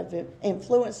would not have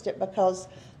influenced it because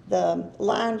the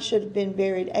line should have been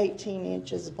buried 18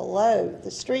 inches below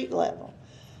the street level.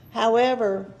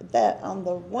 However, that on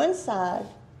the one side,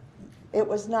 it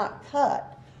was not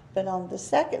cut, but on the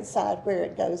second side where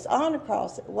it goes on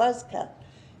across, it was cut.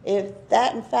 If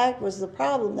that in fact was the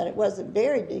problem, that it wasn't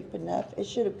buried deep enough, it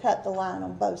should have cut the line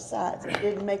on both sides. It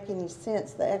didn't make any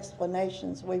sense, the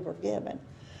explanations we were given.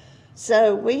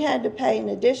 So we had to pay an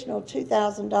additional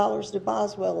 $2,000 to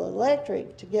Boswell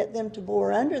Electric to get them to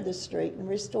bore under the street and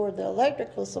restore the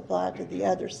electrical supply to the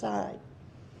other side.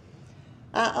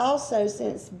 I also,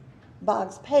 since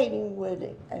Boggs Paving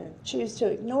would choose to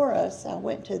ignore us, I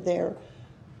went to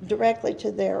directly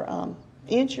to their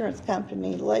insurance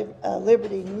company,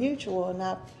 Liberty Mutual, and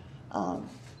I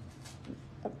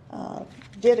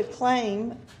did a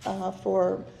claim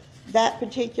for that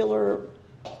particular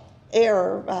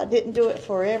error. I didn't do it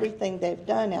for everything they've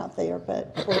done out there,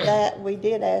 but for that we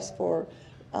did ask for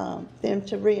them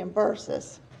to reimburse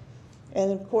us.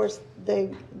 And of course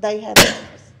they haven't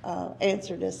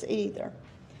answered us either.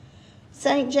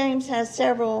 St. James has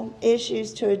several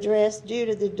issues to address due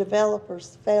to the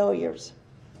developer's failures.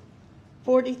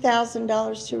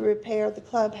 $40,000 to repair the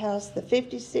clubhouse, the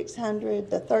 $5,600,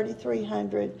 the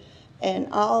 $3,300, and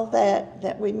all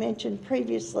that we mentioned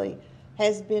previously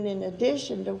has been in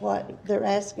addition to what they're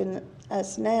asking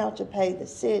us now to pay the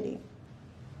city.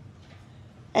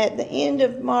 At the end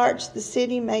of March, the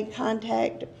city made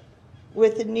contact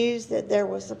with the news that there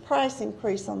was a price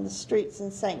increase on the streets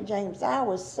in St. James. I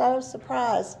was so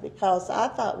surprised because I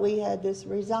thought we had this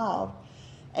resolved.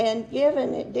 And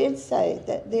given it did say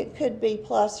that it could be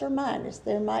plus or minus,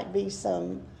 there might be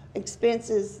some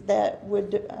expenses that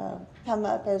would come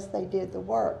up as they did the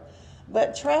work.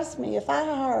 But trust me, if I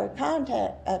hire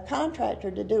a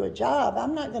contractor to do a job,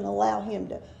 I'm not going to allow him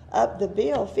to up the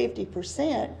bill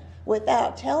 50%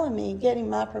 without telling me, getting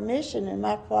my permission and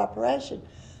my cooperation.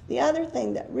 The other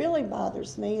thing that really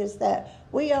bothers me is that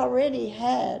we already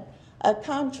had a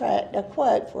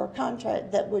quote for a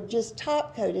contract that would just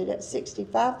top coat it at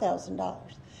 $65,000.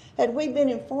 Had we been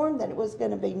informed that it was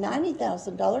going to be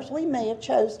 $90,000, we may have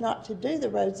chose not to do the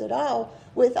roads at all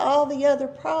with all the other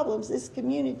problems this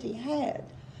community had.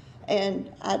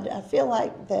 And I feel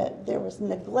like that there was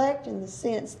neglect in the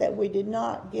sense that we did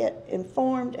not get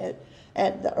informed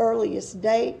at the earliest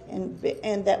date and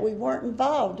that we weren't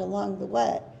involved along the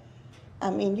way. I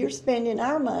mean, you're spending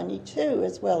our money too,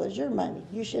 as well as your money.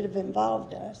 You should have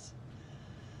involved us.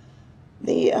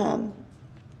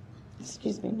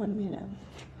 Excuse me 1 minute.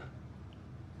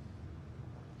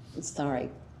 Sorry.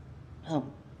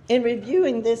 In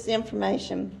reviewing this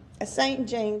information, St.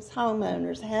 James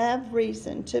homeowners have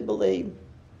reason to believe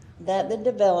that the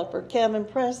developer, Kevin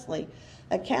Presley,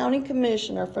 a county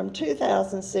commissioner from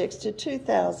 2006 to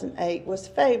 2008, was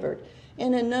favored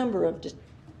in a number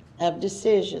of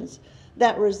decisions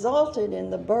that resulted in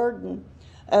the burden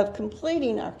of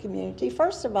completing our community,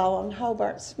 first of all, on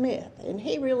Hobart Smith. And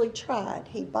he really tried.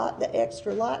 He bought the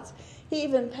extra lots. He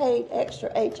even paid extra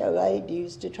HOA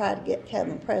dues to try to get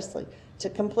Kevin Presley to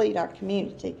complete our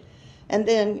community. And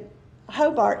then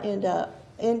Hobart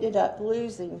ended up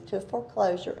losing to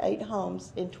foreclosure 8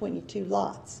 homes in 22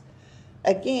 lots.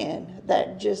 Again,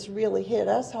 that just really hit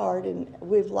us hard, and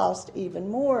we've lost even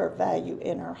more value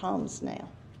in our homes now.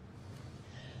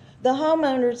 The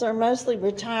homeowners are mostly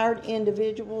retired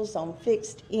individuals on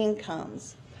fixed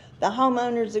incomes. The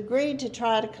homeowners agreed to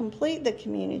try to complete the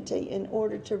community in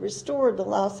order to restore the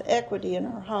lost equity in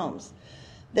our homes.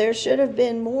 There should have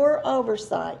been more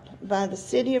oversight by the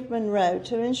City of Monroe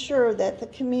to ensure that the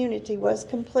community was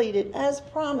completed as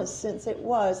promised, since it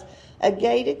was a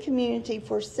gated community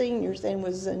for seniors and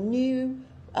was a new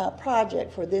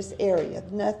project for this area,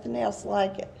 nothing else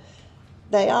like it.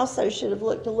 They also should have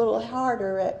looked a little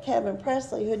harder at Kevin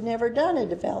Presley, who had never done a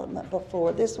development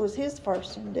before. This was his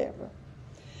first endeavor.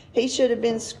 He should have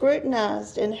been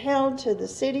scrutinized and held to the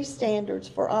city standards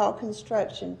for all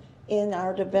construction in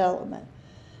our development.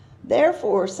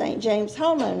 Therefore, St. James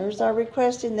homeowners are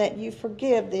requesting that you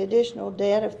forgive the additional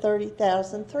debt of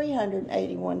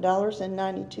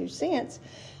 $30,381.92,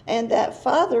 and that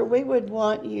further, we would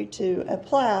want you to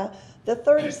apply the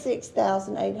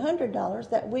 $36,800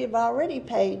 that we've already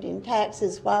paid in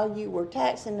taxes while you were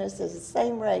taxing us at the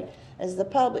same rate as the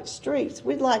public streets.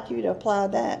 We'd like you to apply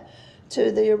that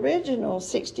to the original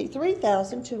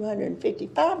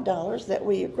 $63,255 that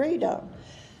we agreed on.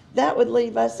 That would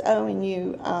leave us owing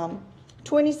you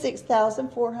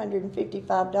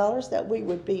 $26,455 that we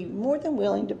would be more than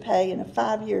willing to pay in a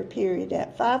 5-year period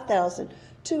at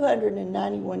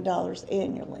 $5,291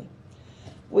 annually.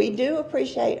 We do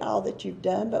appreciate all that you've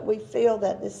done, but we feel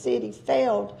that the city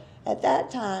failed at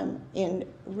that time in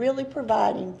really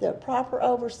providing the proper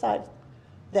oversight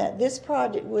that this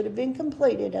project would have been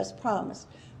completed as promised.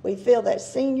 We feel that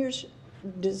seniors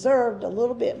deserved a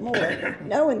little bit more,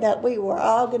 knowing that we were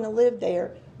all going to live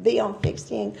there, be on fixed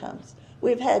incomes.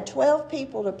 We've had 12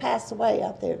 people to pass away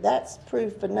out there. That's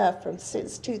proof enough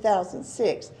since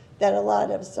 2006 that a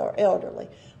lot of us are elderly.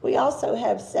 We also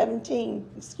have 16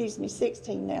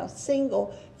 now,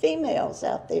 single females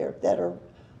out there that are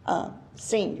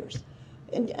seniors.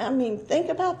 And I mean, think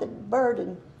about the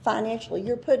burden financially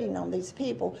you're putting on these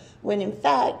people, when in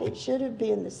fact it should have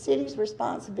been the city's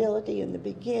responsibility in the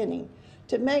beginning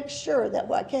to make sure that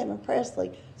what Kevin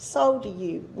Presley sold to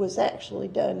you was actually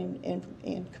done and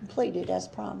completed as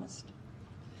promised.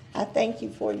 I thank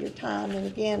you for your time, and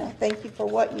again, I thank you for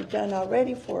what you've done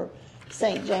already for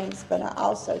St. James, but I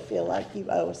also feel like you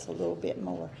owe us a little bit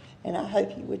more, and I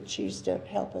hope you would choose to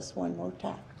help us one more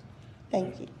time.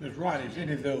 Thank you. Ms. Wright, has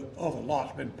any of the other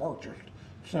lots been purchased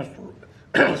since the,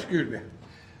 excuse me,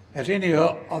 has any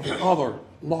of the other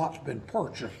lots been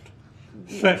purchased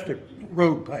since the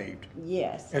road paved?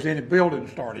 Yes. Has any building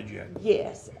started yet?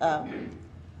 Yes.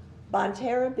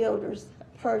 Bonterra Builders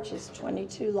purchased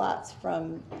 22 lots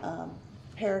from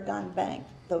Paragon Bank,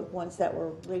 the ones that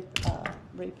were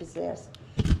repossessed.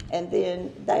 And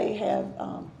then they have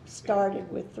started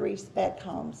with 3 spec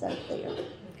homes out there.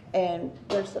 And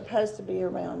they're supposed to be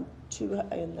around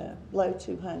in the low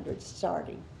 200s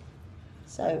starting.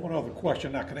 So One other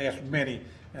question, I can ask many,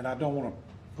 and I don't want to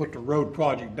put the road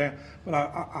project down, but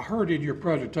I heard in your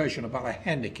presentation about a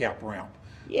handicap ramp.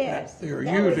 yes. That they're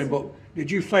using, but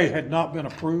did you say it had not been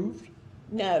approved?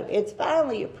 No, it's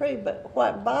finally approved, but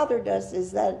what bothered us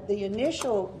is that the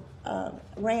initial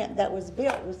ramp that was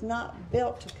built was not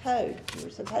built to code. You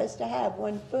were supposed to have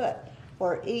 1 foot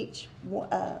for each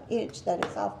inch that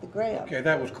is off the ground. Okay,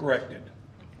 that was corrected.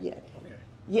 Yeah, Okay.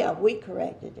 yeah, we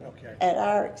corrected it Okay. at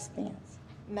our expense.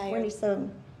 Mayor.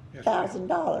 $27,000. Yes,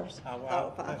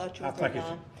 Oh, I thought you were think going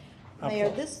it's- on. I'm Mayor,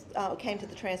 sorry. this came to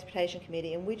the Transportation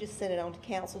Committee, and we just sent it on to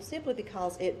council simply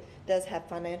because it does have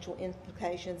financial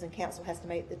implications, and council has to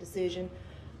make the decision.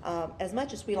 As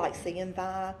much as we like seeing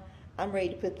Vi, I'm ready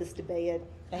to put this to bed.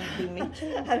 Thank you, me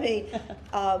too. I mean,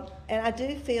 and I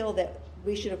do feel that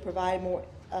we should have provided more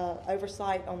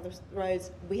oversight on the roads.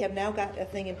 We have now got a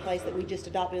thing in place that we just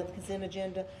adopted on the consent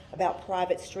agenda about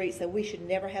private streets, so we should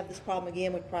never have this problem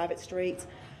again with private streets.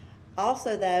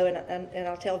 Also, though, and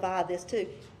I'll tell Vi this too,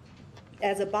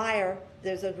 as a buyer,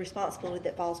 there's a responsibility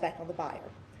that falls back on the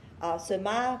buyer. So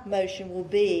my motion will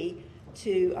be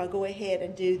to go ahead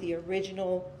and do the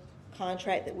original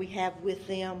contract that we have with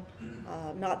them,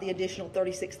 not the additional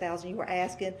 $36,000 you were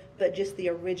asking, but just the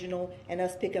original, and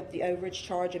us pick up the overage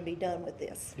charge and be done with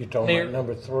this. You're talking Mayor? about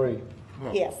number 3.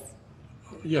 Yes.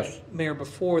 Yes. Mayor,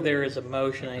 before there is a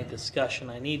motion, any discussion,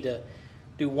 I need to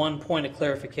do one point of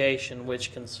clarification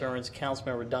which concerns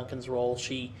Councilmember Duncan's role.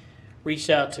 She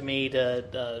reached out to me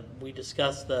we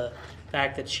discussed the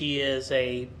fact that she is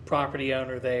a property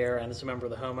owner there and is a member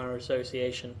of the homeowner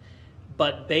association.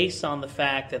 But based on the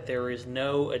fact that there is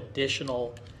no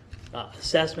additional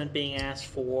assessment being asked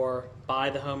for by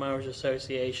the homeowners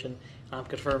association, I'm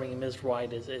confirming, and Ms.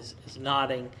 White is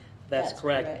nodding, that's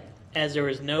correct. As there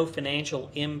is no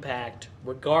financial impact,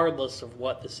 regardless of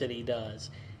what the city does,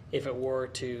 if it were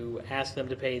to ask them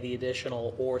to pay the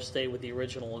additional or stay with the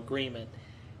original agreement,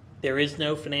 There is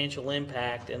no financial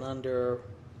impact, and under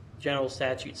General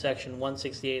Statute Section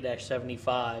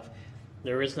 168-75,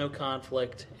 there is no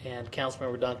conflict, and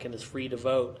Councilmember Duncan is free to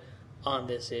vote on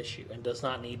this issue and does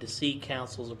not need to seek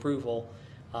council's approval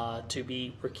to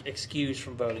be excused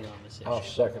from voting on this issue. I'll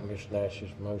second Ms.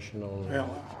 Nash's motion on that.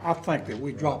 Well, I think that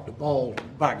we dropped the ball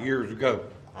back years ago.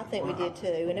 I think we did too,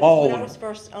 and it was when I Ball. was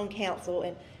first on council,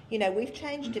 and, you know, we've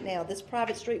changed it now. This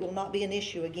private street will not be an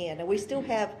issue again, and we still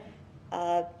have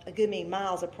a good many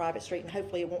miles of private street, and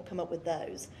hopefully it won't come up with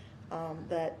those.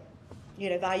 But, you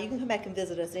know, Vi, you can come back and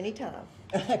visit us anytime.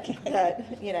 Okay.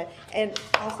 But, you know, and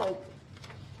also,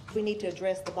 we need to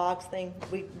address the box thing.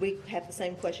 We have the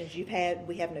same questions you've had.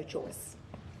 We have no choice.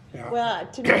 Yeah. Well,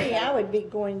 to me, I would be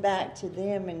going back to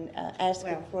them and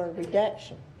asking Well- for a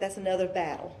reduction. That's another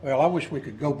battle. Well, I wish we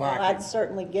could go Well, back. I'd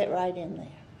certainly get right in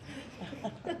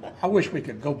there. I wish we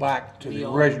could go back to the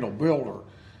original builder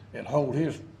and hold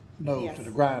his nose Yes. to the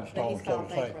But grindstone, he's so filed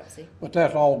to say. bankruptcy. But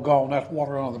that's all gone, that's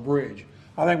water under the bridge.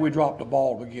 I think we dropped the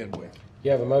ball to begin with.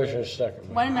 You have a motion and a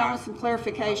second. Wait a minute, I want some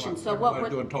clarification. So what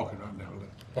Everybody's we're, doing talking right now.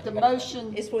 the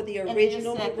motion. It's for the and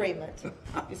original second agreement.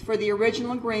 Is for the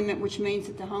original agreement, which means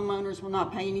that the homeowners will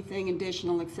not pay anything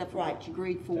additional except for what Right. you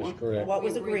agreed for. That's correct. What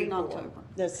was We agreed in for. October.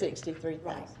 The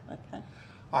 63,000, okay.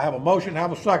 I have a motion,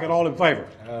 have a second, all in favor?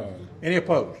 Any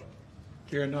opposed?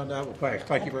 Hearing none, that will pass.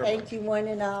 Thank you very much. Thank you one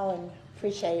and all, and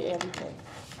appreciate everything.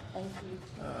 Thank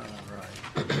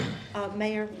you.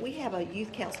 Mayor, we have a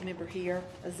youth council member here.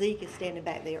 Zeke is standing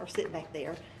back there, or sitting back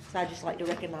there, so I'd just like to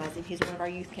recognize him. He's one of our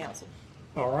youth council.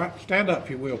 All right, stand up if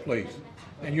you will, please.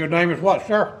 And your name is what,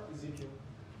 sir?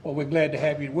 Well, we're glad to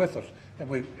have you with us, and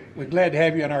we're glad to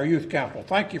have you in our youth council.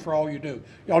 Thank you for all you do.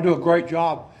 Y'all do a great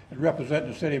job in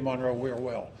representing the city of Monroe real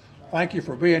well. Thank you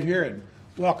for being here, and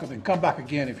welcome, and come back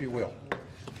again if you will.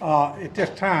 At this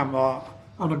time, I'm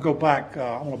gonna go back,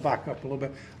 I wanna back up a little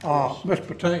bit.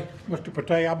 Mr.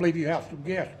 Pate, I believe you have some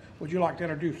guests. Would you like to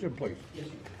introduce them, please?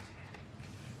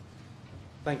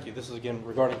 Thank you. This is again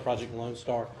regarding Project Lone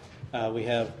Star. We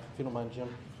have, if you don't mind, Jim,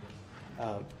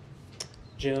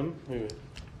 Jim, whose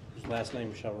last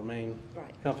name shall remain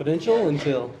Right. confidential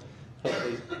until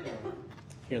hopefully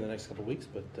here in the next couple of weeks,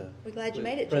 but. We're glad you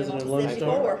made it, Jim, President on Lone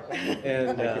Star. 74.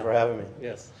 And, Thank you for having me.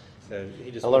 yes, so he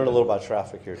just. I learned a little about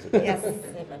traffic here today. Yes.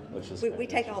 Which is We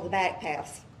take all the back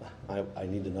paths. I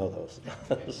need to know those.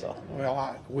 So,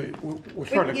 Well, we're We can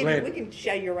certainly give you, glad. we can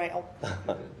show you around.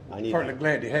 I need, Certainly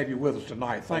glad to have you with us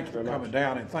tonight. Thanks for very much. coming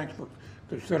down, and thanks for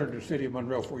considering the city of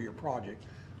Monroe for your project.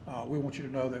 We want you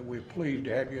to know that we're pleased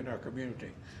to have you in our community,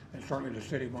 and certainly the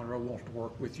city of Monroe wants to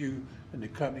work with you and the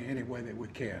company any way that we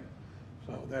can.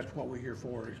 So that's what we're here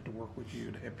for, is to work with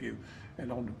you, to help you.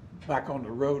 And back on the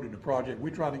road in the project,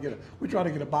 we try to get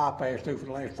a bypass through for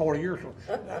the last 40 years.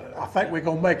 So I think we're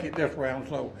gonna make it this round,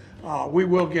 so we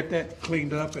will get that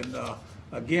cleaned up. And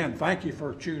again, thank you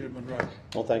for choosing Monroe.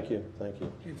 well, thank you, thank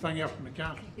you. Anything else from the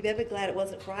council? You better be glad it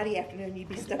wasn't Friday afternoon. You'd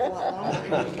be stuck a lot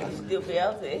longer. Still be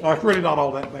out there. No, it's really not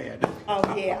all that bad.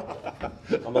 Oh, yeah.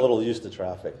 I'm a little used to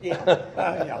traffic. Yeah.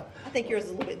 Yeah. I think yours is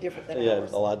a little bit different than Yeah,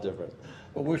 ours. a lot different.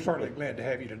 Well, we're certainly glad to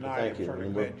have you tonight. Thank you. Certainly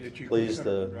And we're glad that you pleased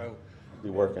considered to Monroe, be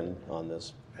working on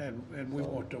this. and we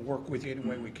want to work with you any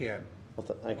way we can. Well,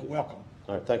 thank you. Welcome.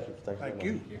 All right, thank you. Thank very much.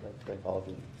 you. Thank all of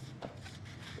you.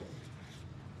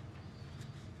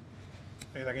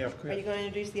 Anything else, Are you Chris? gonna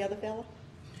introduce the other fella?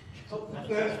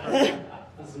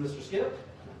 This is Mr. Skip.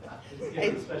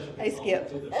 Hey,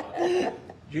 Skip.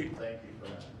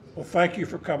 Well, thank you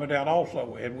for coming down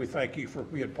also, and we thank you for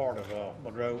being part of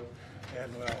Monroe.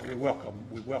 And we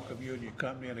welcome you and your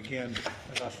company. And again,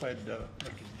 as I said,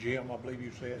 Mr. Jim, I believe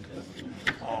you said,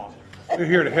 we're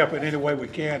here to help in any way we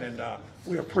can, and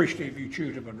we appreciate you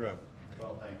choosing Monroe.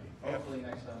 Well, thank you. Hopefully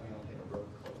next time we don't take a road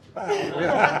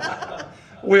closed.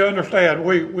 We understand.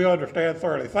 We understand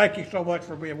thoroughly. Thank you so much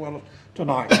for being with us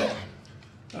tonight.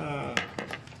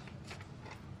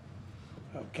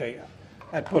 Okay,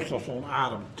 that puts us on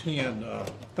item 10.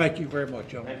 Thank you very much,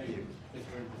 gentlemen. Thank you.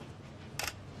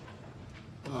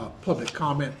 Public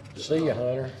comment. See you,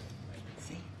 Hunter.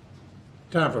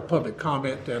 Time for public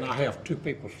comment, and I have two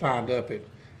people signed up. Is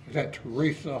that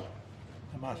Teresa?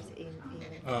 Am I,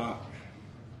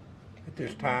 at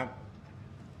this time?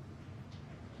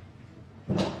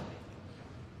 I have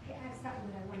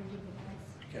something that I want to give you guys.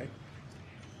 Okay.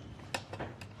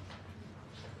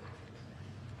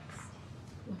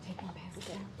 We'll take one, pass it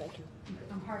down. Thank you.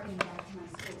 I'm harkening back to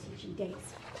my school teaching days.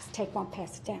 Just take one,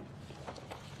 pass it down.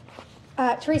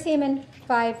 Teresa Amon,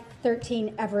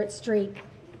 513 Everett Street.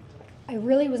 I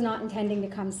really was not intending to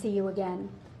come see you again,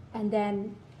 and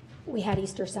then we had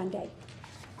Easter Sunday.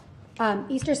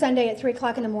 Easter Sunday at 3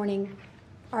 o'clock in the morning,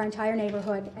 our entire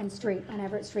neighborhood and street on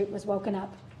Everett Street was woken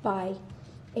up by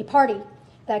a party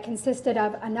that consisted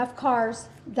of enough cars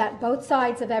that both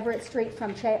sides of Everett Street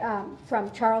from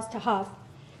Charles to Huff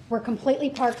were completely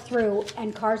parked through,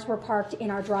 and cars were parked in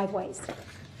our driveways.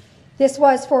 This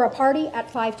was for a party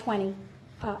at 520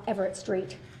 Everett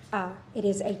Street. It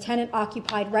is a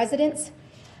tenant-occupied residence,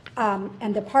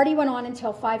 and the party went on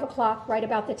until 5 o'clock, right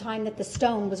about the time that the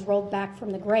stone was rolled back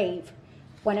from the grave,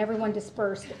 when everyone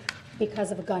dispersed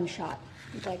because of a gunshot.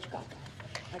 I'm glad you got that.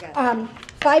 I got it.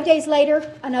 5 days later,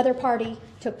 another party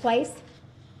took place.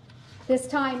 This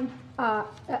time,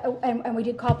 and we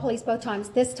did call police both times.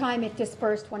 This time it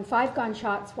dispersed when 5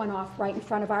 gunshots went off right in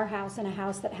front of our house, in a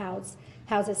house that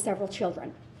houses several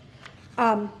children.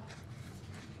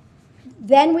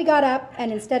 Then we got up,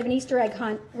 and instead of an Easter egg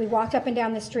hunt, we walked up and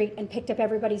down the street and picked up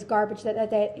everybody's garbage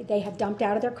that they had dumped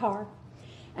out of their car.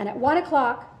 And at 1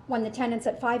 o'clock, when the tenants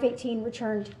at 518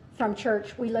 returned from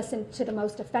church, we listened to the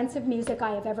most offensive music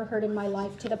I have ever heard in my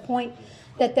life, to the point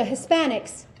that the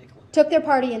Hispanics took their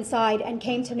party inside and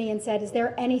came to me and said, "Is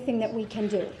there anything that we can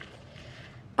do?"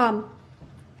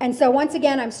 And so once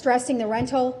again, I'm stressing the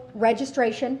rental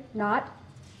registration, not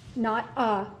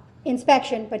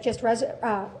inspection, but just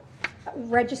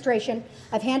registration.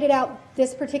 I've handed out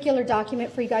this particular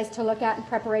document for you guys to look at in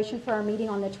preparation for our meeting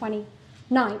on the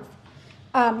 29th.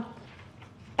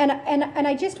 And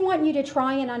I just want you to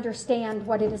try and understand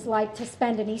what it is like to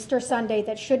spend an Easter Sunday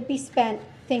that should be spent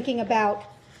thinking about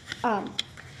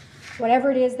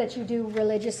whatever it is that you do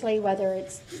religiously, whether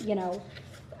it's,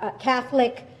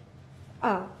 Catholic,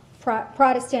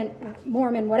 Protestant,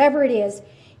 Mormon, whatever it is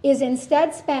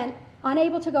instead spent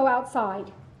unable to go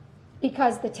outside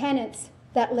because the tenants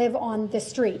that live on the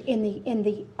street in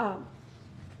the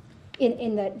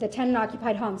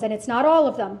tenant-occupied homes, and it's not all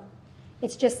of them,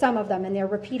 it's just some of them, and they're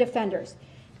repeat offenders.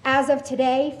 As of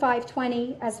today,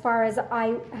 520, as far as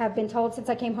I have been told since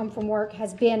I came home from work,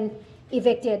 has been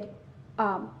evicted,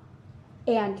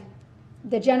 and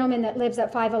the gentleman that lives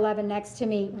at 511 next to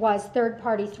me was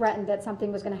third-party threatened that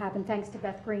something was going to happen, thanks to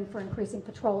Beth Green for increasing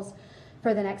patrols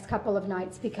for the next couple of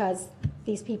nights, because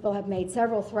these people have made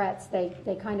several threats.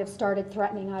 They kind of started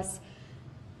threatening us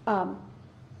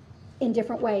in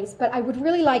different ways. But I would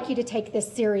really like you to take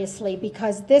this seriously,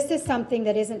 because this is something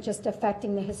that isn't just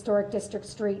affecting the historic district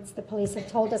streets. The police have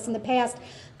told us in the past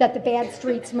that the bad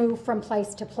streets move from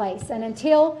place to place. And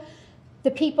until the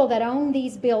people that own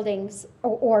these buildings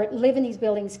or live in these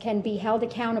buildings can be held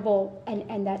accountable,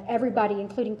 and that everybody,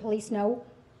 including police, know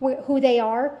who they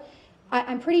are,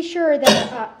 I'm pretty sure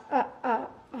that a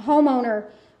homeowner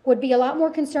would be a lot more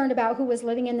concerned about who was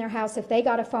living in their house if they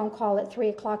got a phone call at 3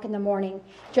 o'clock in the morning,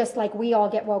 just like we all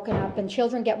get woken up, and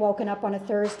children get woken up on a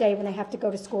Thursday when they have to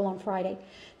go to school on Friday.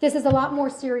 This is a lot more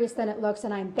serious than it looks,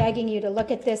 and I'm begging you to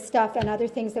look at this stuff and other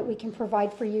things that we can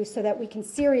provide for you so that we can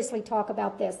seriously talk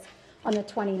about this on the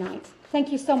 29th.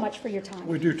 Thank you so much for your time.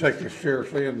 We do take this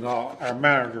seriously, and our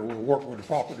manager will work with the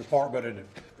proper department, and if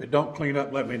it don't clean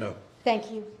up, let me know.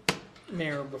 Thank you.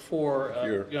 Mayor, before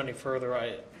you go any further,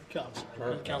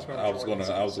 Councilmember I was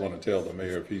going to tell the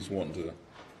mayor if he's wanting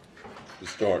to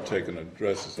start taking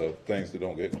addresses of things that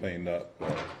don't get cleaned up,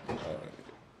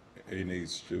 he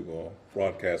needs to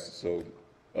broadcast it so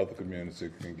other communities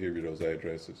can give you those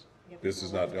addresses. Yep. This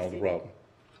is not the only problem.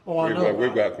 Oh, I know.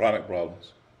 We've got chronic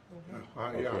problems.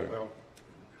 Yeah, well.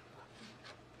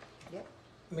 Yep.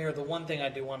 Mayor, the one thing I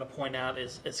do want to point out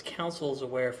is, as council is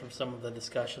aware from some of the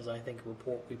discussions, I think,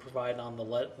 report we provide on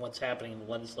what's happening in the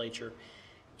legislature,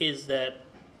 is that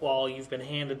while you've been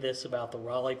handed this about the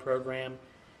Raleigh program,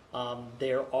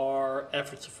 there are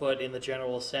efforts afoot in the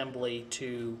General Assembly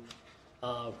to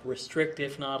restrict,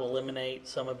 if not eliminate,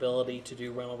 some ability to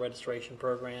do rental registration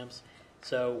programs.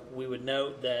 So we would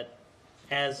note that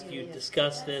as you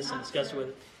discuss this and discuss it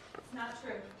with... It's not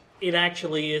true. It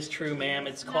actually is true, ma'am.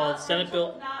 It's called Senate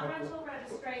Bill... Not rental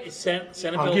registration. It's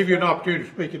Senate I'll Bill... give you an opportunity to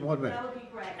speak in 1 minute. That would be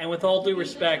great. And with all due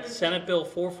respect, Senate Bill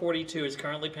 442 is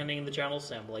currently pending in the General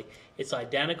Assembly. It's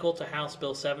identical to House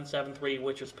Bill 773,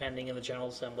 which was pending in the General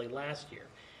Assembly last year.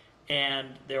 And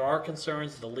there are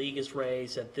concerns the League has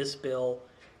raised that this bill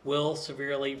will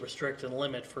severely restrict and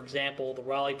limit. For example, the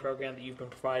Raleigh program that you've been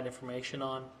providing information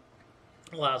on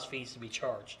allows fees to be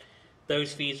charged.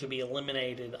 Those fees would be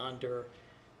eliminated under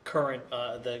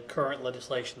the current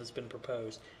legislation that's been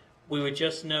proposed. We would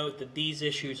just note that these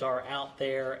issues are out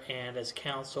there, and as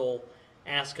council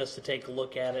ask us to take a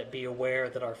look at it, be aware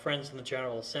that our friends in the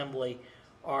General Assembly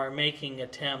are making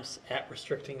attempts at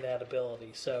restricting that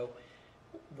ability. So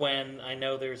when I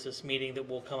know there's this meeting that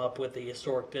will come up with the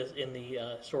historic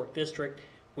district,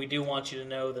 we do want you to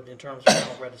know that in terms of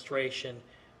rental registration,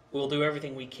 We'll do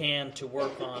everything we can to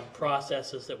work on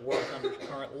processes that work under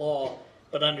current law,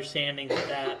 but understanding that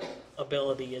that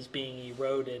ability is being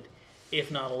eroded,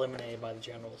 if not eliminated, by the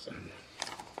General Assembly.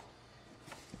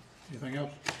 Anything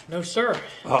else? No, sir.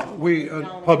 I'm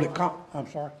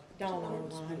sorry? Dawn on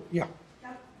the line. Yeah.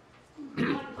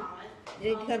 You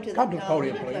need to come to the Come to the Dawn,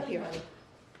 podium, you need to come please. up here,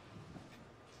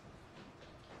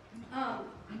 honey.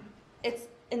 It's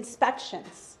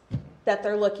inspections that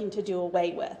they're looking to do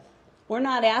away with. We're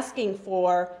not asking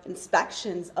for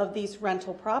inspections of these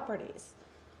rental properties.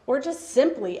 We're just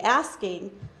simply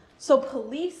asking so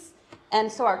police and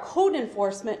so our code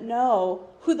enforcement know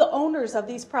who the owners of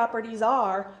these properties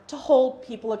are to hold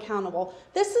people accountable.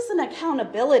 This is an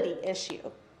accountability issue,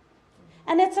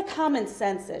 and it's a common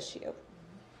sense issue,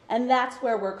 and that's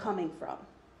where we're coming from.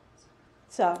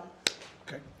 So.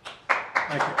 Okay.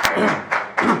 Thank you.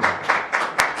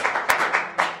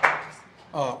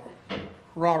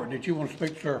 Robert, did you want to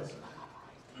speak, sir?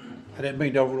 I didn't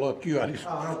mean to overlook you. I just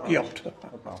skipped.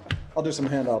 I'll do some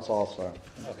handouts also.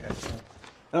 Okay.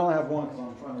 I only have one because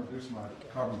I'm trying to reduce my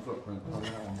carbon footprint on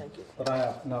that one. But I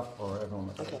have enough for everyone.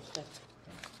 Okay.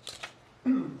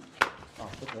 I'll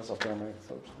put this up there, maybe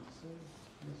folks can see.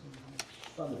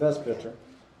 It's not the best picture.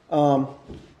 And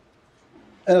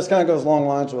this kind of goes along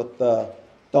lines with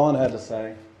Dawn had to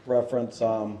say, reference,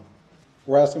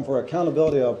 we're asking for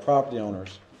accountability of property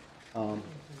owners.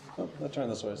 Let's turn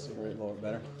this way so you can read a little bit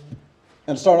better.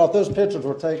 And to start off, those pictures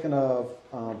were taken of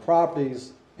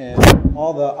properties, and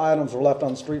all the items were left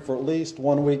on the street for at least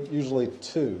 1 week, usually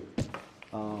 2.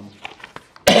 So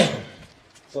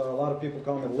a lot of people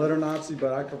call me the litter Nazi,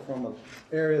 but I come from an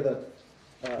area that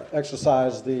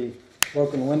exercised the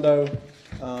broken window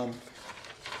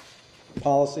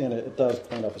policy, and it does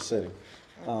clean up a city.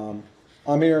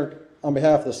 I'm here on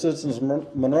behalf of the citizens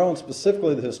of Monroe, and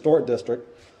specifically the Historic District.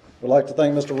 We'd like to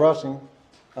thank Mr. Rushing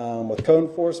with Code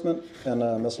Enforcement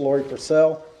and Ms. Lori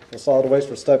Purcell with Solid Waste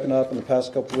for stepping up in the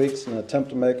past couple of weeks in an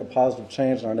attempt to make a positive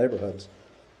change in our neighborhoods.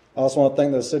 I also want to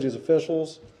thank the city's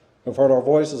officials who've heard our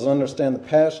voices and understand the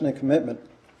passion and commitment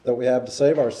that we have to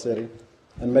save our city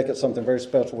and make it something very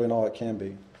special we know it can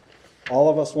be. All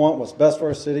of us want what's best for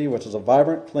our city, which is a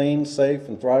vibrant, clean, safe,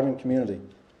 and thriving community.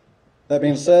 That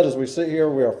being said, as we sit here,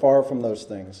 we are far from those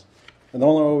things. And the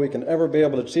only way we can ever be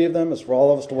able to achieve them is for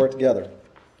all of us to work together.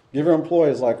 Give your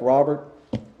employees like Robert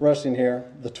Rushing here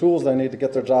the tools they need to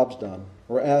get their jobs done.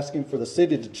 We're asking for the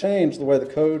city to change the way the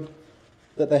code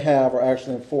that they have are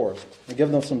actually enforced and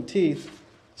give them some teeth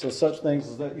so such things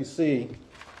as that you see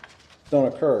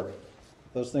don't occur.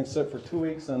 Those things sit for 2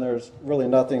 weeks and there's really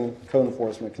nothing code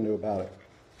enforcement can do about it.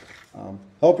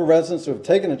 Help your residents who have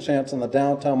taken a chance on the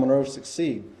downtown Monroe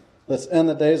succeed. Let's end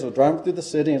the days of driving through the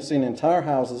city and seeing entire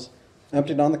houses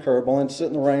emptied on the curb, only to sit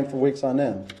in the rain for weeks on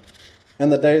end.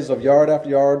 And the days of yard after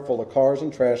yard full of cars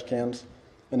and trash cans.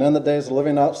 And then the days of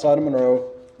living outside of Monroe,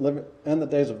 and the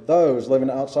days of those living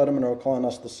outside of Monroe calling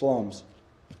us the slums.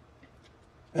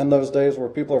 And those days where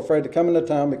people are afraid to come into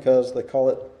town because they call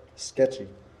it sketchy.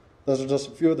 Those are just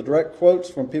a few of the direct quotes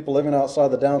from people living outside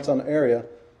the downtown area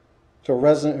to a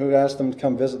resident who asked them to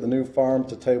come visit the new Farm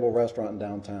to Table restaurant in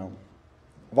downtown.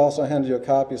 I've also handed you a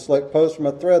copy of a select post from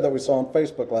a thread that we saw on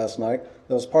Facebook last night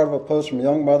that was part of a post from a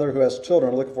young mother who has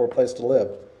children looking for a place to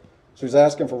live. She's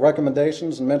asking for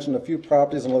recommendations and mentioned a few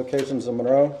properties and locations in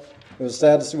Monroe. It was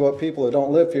sad to see what people who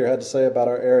don't live here had to say about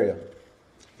our area.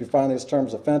 If you find these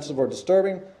terms offensive or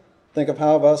disturbing, think of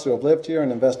how us who have lived here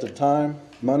and invested time,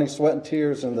 money, sweat, and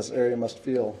tears in this area must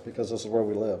feel, because this is where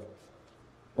we live.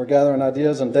 We're gathering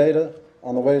ideas and data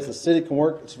on the ways the city can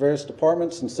work its various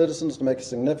departments and citizens to make a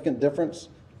significant difference,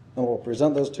 and we'll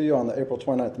present those to you on the April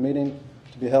 29th meeting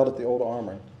to be held at the Old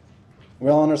Armory. We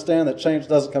all understand that change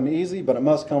doesn't come easy, but it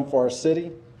must come for our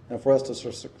city and for us to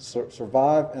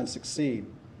survive and succeed.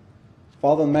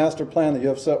 Follow the master plan that you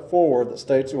have set forward that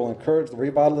states you will encourage the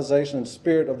revitalization and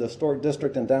spirit of the historic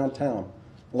district in downtown.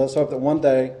 And let's hope that one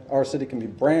day our city can be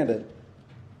branded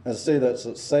as a city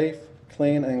that's safe,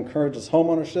 clean, and encourages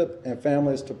homeownership and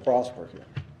families to prosper here.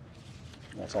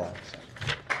 That's all I have to say.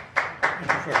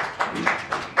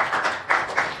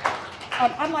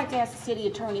 I'd like to ask the city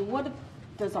attorney, what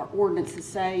does our ordinances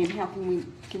say, and how can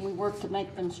we work to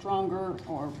make them stronger?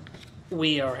 Or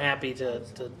we are happy to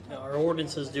our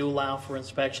ordinances do allow for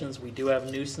inspections. We do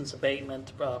have nuisance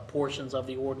abatement portions of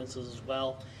the ordinances as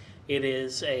well. It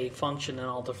is a function, and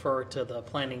I'll defer to the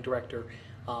planning director,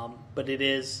 but it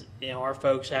is, our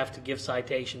folks have to give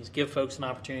citations, give folks an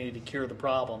opportunity to cure the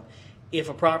problem. If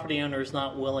a property owner is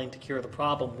not willing to cure the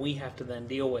problem, we have to then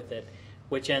deal with it,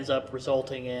 which ends up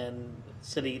resulting in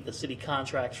the city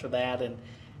contracts for that and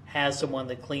has someone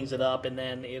that cleans it up, and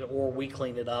then or we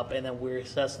clean it up, and then we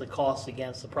assess the cost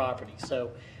against the property.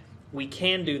 So we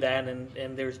can do that,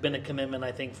 and there's been a commitment,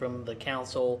 I think, from the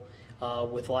council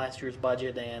with last year's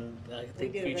budget, and I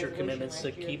think did a future resolution commitments to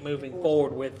last year keep moving for-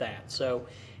 forward with that. So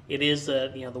it is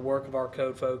the work of our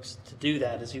code folks to do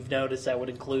that. As you've noticed, that would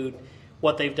include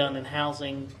what they've done in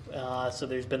housing. So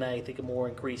there's been, I think, a more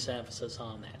increased emphasis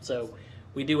on that. So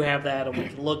we do have that, and we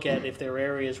can look at if there are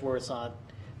areas where it's not,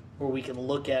 where we can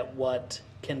look at what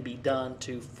can be done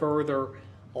to further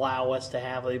allow us to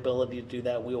have the ability to do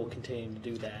that. We will continue to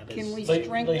do that. Can we As-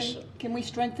 strengthen, can we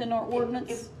strengthen our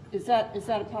ordinance? Is that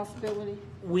a possibility?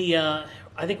 We, I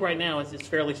think right now it's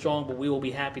fairly strong, but we will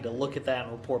be happy to look at that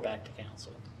and report back to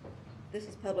council. This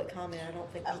is public comment. I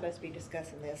don't think we're supposed to be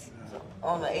discussing this.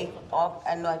 On the 8th,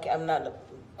 I know I'm not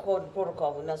according to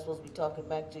protocol, we're not supposed to be talking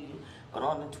back to you, but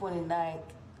on the 29th,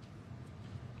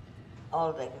 all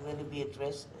of that can really be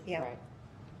addressed. Yeah.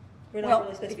 We're Well- not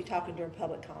really supposed to be talking during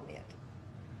public comment.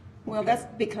 Well, that's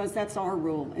because that's our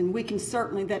rule, and we can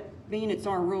certainly, that being it's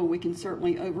our rule, we can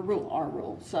certainly overrule our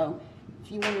rule. So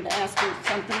if you wanted to ask for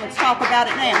something, let's talk about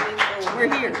it now.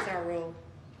 We're here. It's our rule.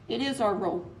 It is our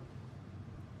rule.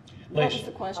 What was Lisa,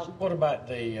 the question? what about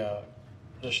the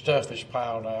stuff that's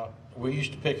piled out? We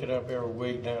used to pick it up every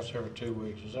week, now it's every 2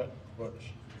 weeks. Is that what's?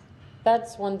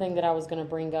 That's one thing that I was going to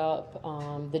bring up.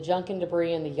 The junk and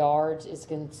debris in the yards is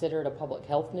considered a public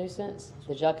health nuisance.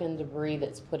 The junk and debris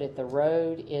that's put at the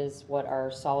road is what our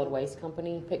solid waste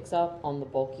company picks up on the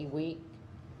bulky week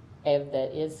that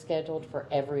is scheduled for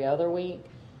every other week.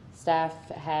 Staff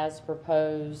has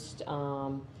proposed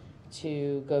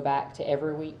to go back to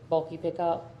every week bulky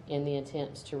pickup in the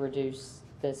attempts to reduce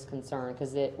this concern,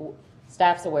 because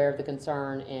staff's aware of the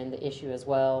concern and the issue as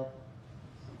well.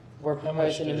 We're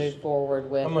proposing to move forward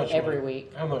with every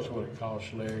week. How much would it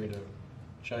cost, Larry, to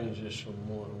change this from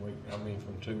 1 week,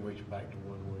 from 2 weeks back to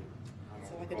 1 week?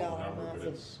 So like $1 a month. But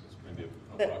it's maybe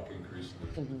a But- buck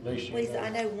increase. Lisa, I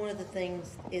know one of the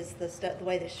things is the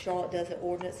way that Charlotte does the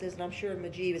ordinances, and I'm sure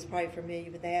Majid is probably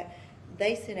familiar with that.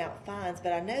 They send out fines,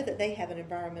 but I know that they have an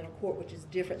environmental court, which is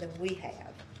different than we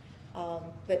have.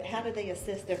 But how do they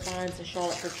assess their fines in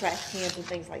Charlotte for trash cans and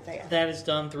things like that? That is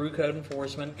done through code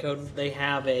enforcement. They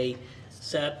have a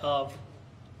set of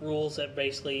rules that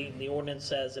basically, the ordinance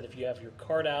says that if you have your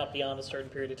cart out beyond a certain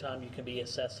period of time, you can be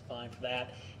assessed a fine for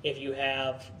that. If you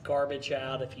have garbage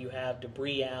out, if you have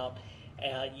debris out,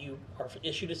 you are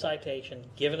issued a citation,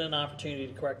 given an opportunity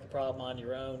to correct the problem on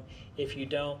your own. If you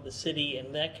don't, the city,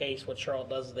 in that case, what Charlotte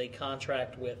does is they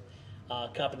contract with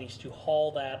companies to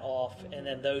haul that off, and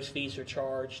then those fees are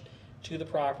charged to the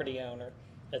property owner.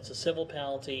 That's a civil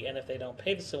penalty, and if they don't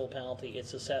pay the civil penalty,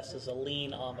 it's assessed as a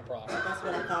lien on the property. That's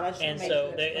what I thought. I just And wanted to so,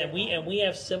 make they, sure it's and we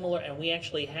have similar, and we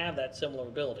actually have that similar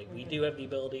ability. We do have the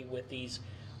ability with these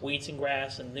weeds and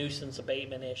grass and nuisance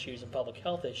abatement issues and public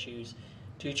health issues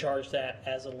to charge that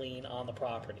as a lien on the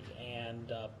property.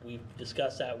 And we've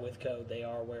discussed that with code. They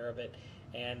are aware of it,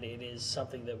 and it is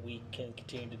something that we can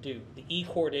continue to do. The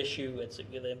E-court issue, it's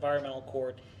the environmental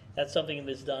court, that's something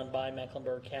that's done by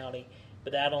Mecklenburg County,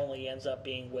 but that only ends up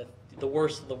being with the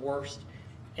worst of the worst.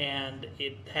 And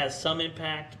it has some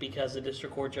impact because the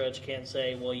district court judge can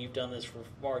say, well, you've done this for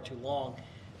far too long.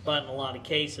 But in a lot of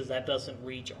cases, that doesn't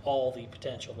reach all the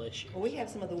potential issues. Well, we have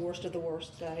some of the worst,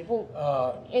 Dave.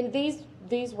 And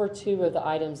these were two of the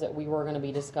items that we were going to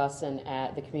be discussing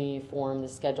at the community forum, the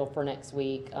schedule for next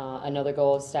week. Another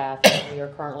goal of staff, we are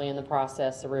currently in the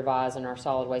process of revising our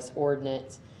solid waste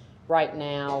ordinance. Right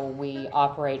now, we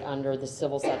operate under the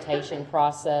civil citation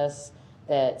process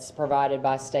that's provided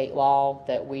by state law,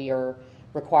 that we are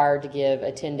required to give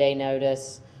a 10-day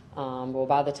notice. Well,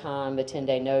 by the time the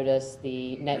 10-day notice,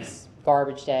 the next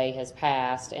garbage day has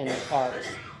passed and the carts,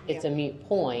 it's a moot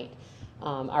point.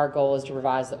 Our goal is to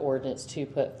revise the ordinance to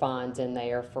put fines in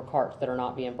there for carts that are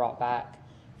not being brought back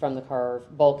from the curve,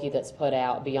 bulky that's put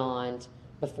out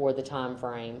before the time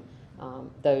frame.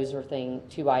 Those are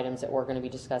two items that we're going to be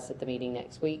discussing at the meeting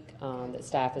next week that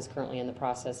staff is currently in the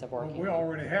process of working We on.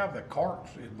 already have the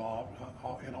carts involved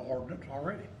in our ordinance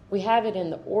already. We have it in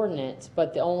the ordinance,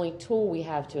 but the only tool we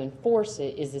have to enforce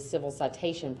it is the civil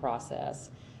citation process,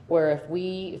 where if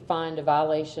we find a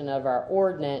violation of our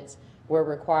ordinance, we're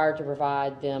required to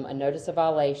provide them a notice of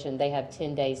violation. They have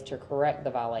 10 days to correct the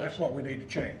violation. That's what we need to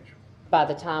change. By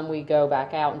the time we go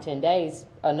back out in 10 days,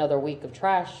 another week of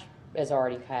trash has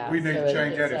already passed. We need to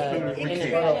change that as soon as we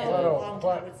can.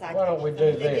 Why don't we do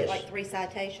They get this? like 3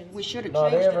 citations. We should have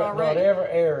Not changed it every already.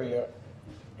 area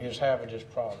is having this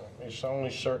problem. It's only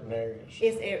certain areas.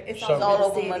 It's So- all all over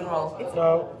over the city. Monroe. It's-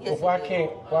 No, Yes, well, it is.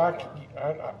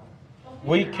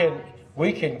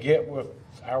 we can get with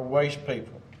our waste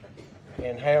people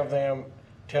and have them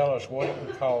tell us what it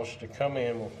would cost to come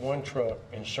in with one truck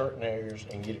in certain areas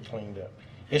and get it cleaned up.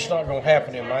 It's not gonna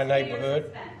happen in my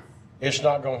neighborhood. It's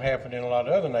not gonna happen in a lot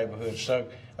of other neighborhoods. So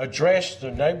address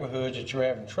the neighborhoods that you're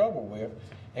having trouble with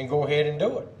and go ahead and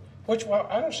do it. Which, well,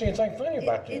 I don't see anything funny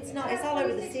about that. It's not, it's all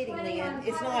over the city, Lynn.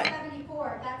 It's not.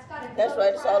 That's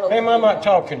right, it's all over. Ma'am, I'm not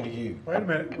talking to you. Wait a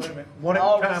minute. One at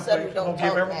All a of a time, sudden please. we I'm don't gonna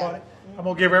give talk everybody, I'm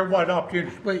gonna give everybody an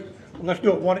opportunity to speak. Let's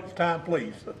do it one at a time,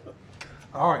 please.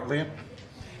 All right, Lynn.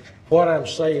 What I'm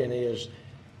saying is,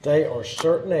 there are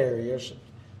certain areas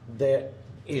that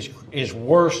is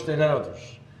worse than others.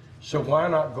 So why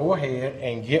not go ahead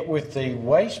and get with the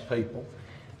waste people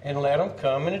and let them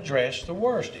come and address the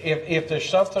worst? If there's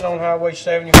something on Highway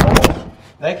 74,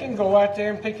 they can go out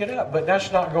there and pick it up, but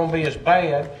that's not gonna be as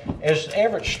bad as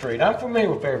Everett Street. I'm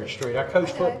familiar with Everett Street. I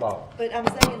coach football. But I'm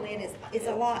saying, Lynn, it's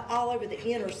a lot all over the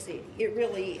inner city. It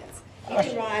really is. You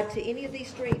can ride to any of these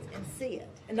streets and see it.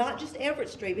 And not just Everett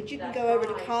Street, but you can go over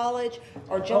to College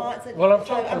or Johnson. Well, I'm So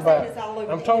talking saying it's all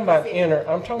over I'm the talking about city.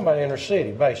 I'm talking about inner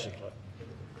city, basically.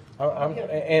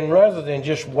 And rather than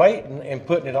just waiting and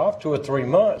putting it off 2 or 3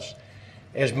 months,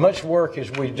 as much work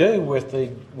as we do with the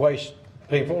waste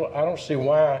people, I don't see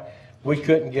why we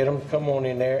couldn't get them to come on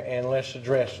in there and let's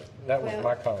address it. That was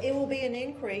my comment. It will be an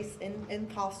increase in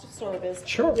cost of service.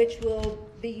 Sure. Which will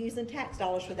be using tax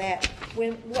dollars for that.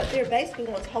 When what they're basically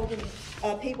doing is holding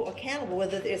people accountable,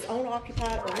 whether it's owner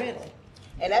occupied or rental.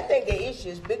 And I think the issue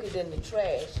is bigger than the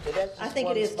trash, but that's I just think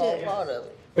one it is small too. part of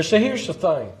it. But see, here's the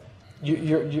thing.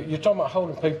 You're talking about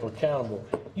holding people accountable.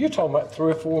 You're talking about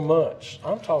 3 or 4 months.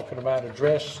 I'm talking about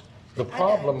address the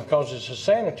problem because it's a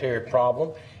sanitary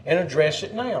problem and address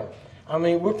it now. I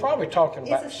mean, we're probably talking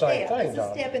about the same thing, It's a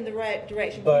Don. step in the right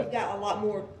direction, But- but we've got a lot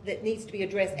more that needs to be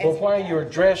addressed. as But we while go. you're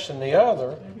addressing the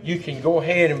other, you can go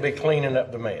ahead and be cleaning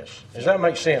up the mess. Does that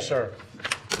make sense, sir?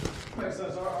 Makes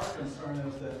sense. Our concern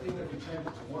is that even if we change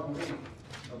it to 1 week,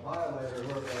 the violator,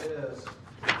 whoever that is,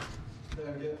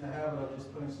 they'll get in the habit of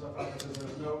just putting stuff out because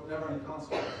there's never any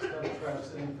consequence. Instead of trash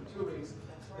sitting for 2 weeks,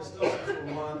 it still sits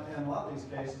for 1, and a lot of these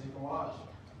cases you can watch.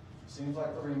 Seems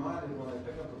like they're reminded when they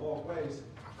pick up the bulk waste,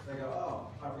 they go, oh,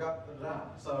 I forgot to put it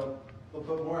out. So they'll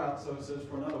put more out so it sits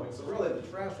for another week. So really the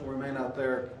trash will remain out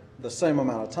there the same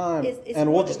amount of time, It's and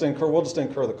more we'll just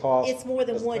incur the cost. It's more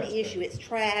than as the one taxpayer. issue. It's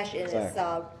trash and it's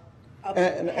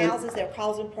And- houses that are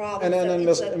causing problems.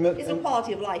 And So it's a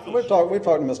quality of life issue. We've talked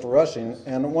to Mr. Rushing,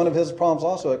 and one of his problems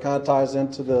also, it kind of ties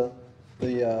into the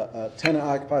tenant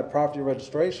occupied property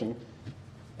registration,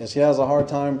 is he has a hard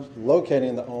time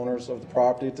locating the owners of the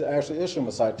property to actually issue them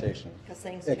a citation. 'Cause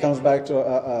things It comes change. back to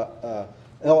a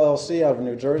LLC out of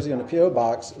New Jersey, and a PO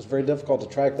box. It's very difficult to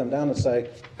track them down and say,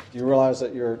 do you realize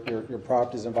that your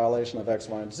property is in violation of X,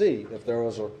 Y, and Z? If there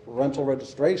was a rental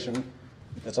registration,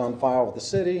 it's on file with the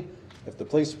city. If the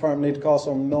police department need to call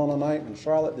someone in the middle of the night in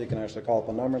Charlotte, they can actually call up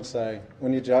a number and say,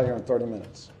 we need you out here in 30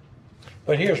 minutes.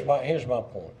 But here's my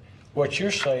point. What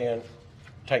you're saying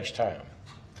takes time.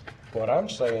 What I'm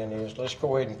saying is, let's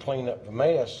go ahead and clean up the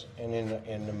mess, and in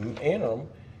the interim,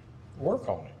 work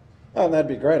on it. Oh, and that'd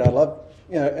be great. I'd love,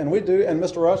 and we do, and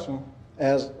Mr. Rushing,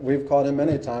 as we've called him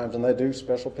many times, and they do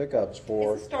special pickups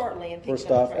for, It's a start, Lynn, for picking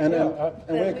stuff. up And, trash. and, But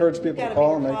and we encourage we've people got to a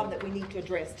call bigger and problem that we need to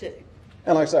address too.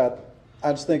 and like I said,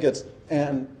 I just think it's,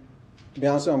 and to be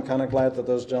honest with you, I'm kind of glad that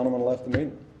those gentlemen left the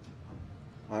meeting.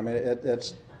 I mean,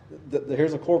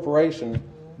 here's a corporation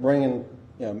bringing,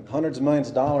 hundreds of millions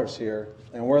of dollars here,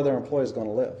 and where their employees going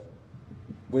to live.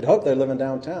 We'd hope they live in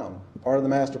downtown. Part of the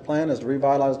master plan is to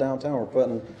revitalize downtown. We're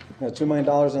putting $2 million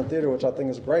in the theater, which I think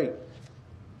is great.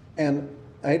 And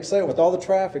I hate to say it, with all the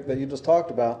traffic that you just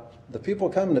talked about, the people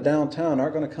coming to downtown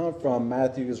aren't going to come from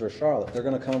Matthews or Charlotte. They're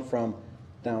going to come from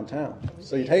downtown.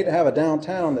 So you'd hate to have a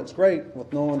downtown that's great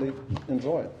with no one to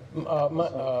enjoy it.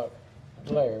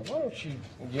 Larry, why don't you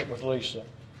get with Lisa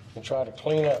and try to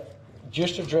clean up,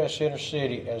 just address inner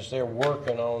city as they're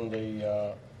working on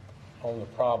the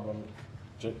problem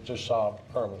to solve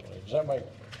permanently. Does that make,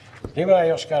 anybody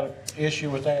else got an issue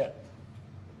with that?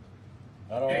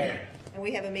 I don't know. And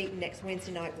we have a meeting next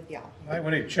Wednesday night with y'all. I think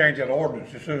we need to change that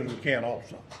ordinance as soon as we can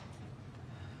also.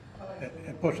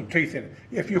 And put some teeth in it.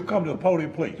 If you come to the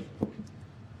podium, please.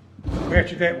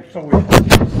 Answer that, so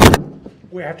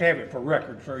we have to have it for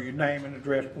record, sir. Your name and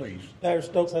address, please. Larry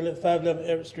Stokes, I live at 511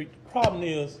 Everett Street. The problem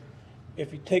is,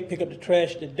 if you pick up the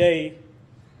trash today,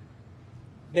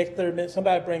 next 30 minutes,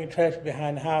 somebody bringing trash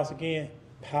behind the house again,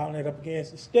 piling it up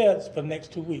against the stairs for the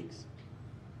next 2 weeks.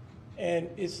 And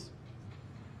used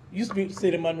to be the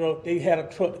city of Monroe, they had a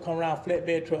truck to come around,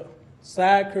 flatbed truck,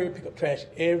 side curb, pick up trash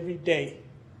every day.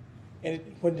 And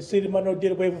when the city of Monroe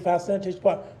did away with our sanitation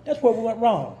department, that's where we went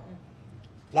wrong.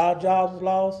 A lot of jobs was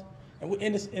lost. And we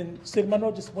in City of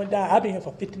Monroe just went down. I've been here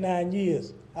for 59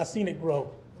 years. I seen it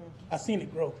grow. I seen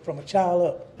it grow from a child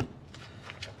up.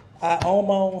 I own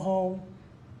my own home,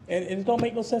 and it don't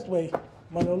make no sense the way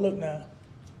Monroe look now.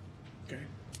 Okay.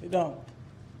 It don't.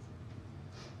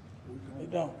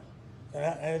 It don't.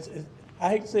 And I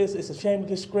hate to say it's a shame and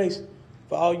disgrace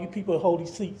for all you people that hold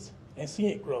these seats and see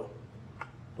it grow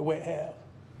the way it have.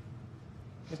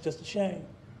 It's just a shame.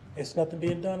 There's nothing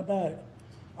being done about it.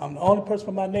 I'm the only person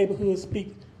from my neighborhood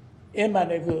speak in my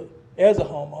neighborhood as a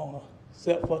homeowner,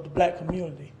 except for the black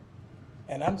community.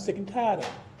 And I'm sick and tired of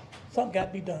it. Something got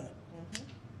to be done.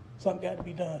 Something got to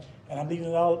be done. And I'm leaving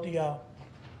it all up to y'all.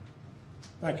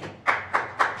 Thank you.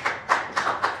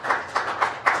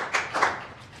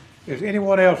 Is there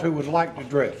anyone else who would like to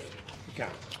address the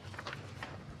council?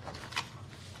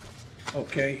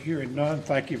 Okay, hearing none,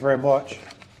 thank you very much.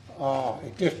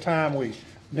 At this time, we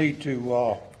need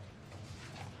to,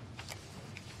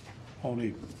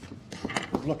 only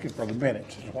looking for the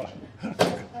minutes.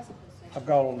 I've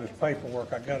got all this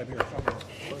paperwork, I got it here somewhere.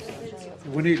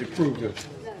 We need to prove this.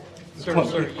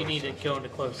 Sir, you need to go into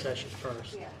closed session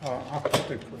first.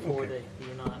 Before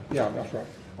you're not. Yeah, that's right.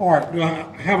 All right, do I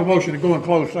have a motion to go in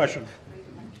closed session?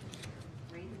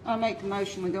 I'll make the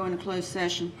motion, we go into closed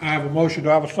session. I have a motion, do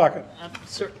I have a second?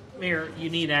 Sir, Mayor, you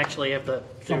need to actually have the.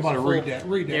 Somebody read that,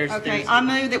 Okay, I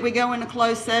move that we go into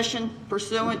closed session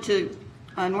pursuant to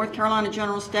North Carolina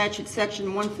General Statute,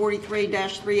 Section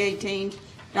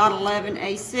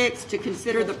 143-318.11A6, to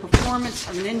consider the performance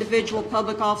of an individual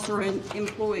public officer and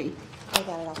employee. Do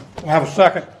I have a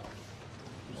second?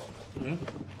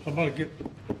 Somebody get.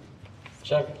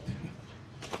 Second.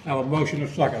 I have a motion and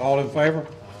a second. All in favor?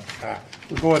 Aye.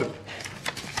 We're going to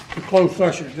close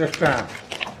session at this time.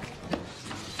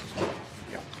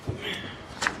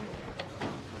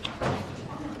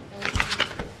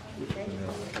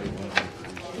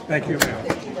 Thank you, ma'am.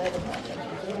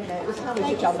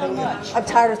 Thank you so much. I'm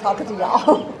tired of talking to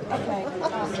y'all. Okay.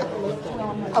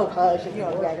 Oh, hush, if you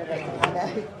want to grab everything, I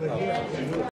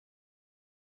know.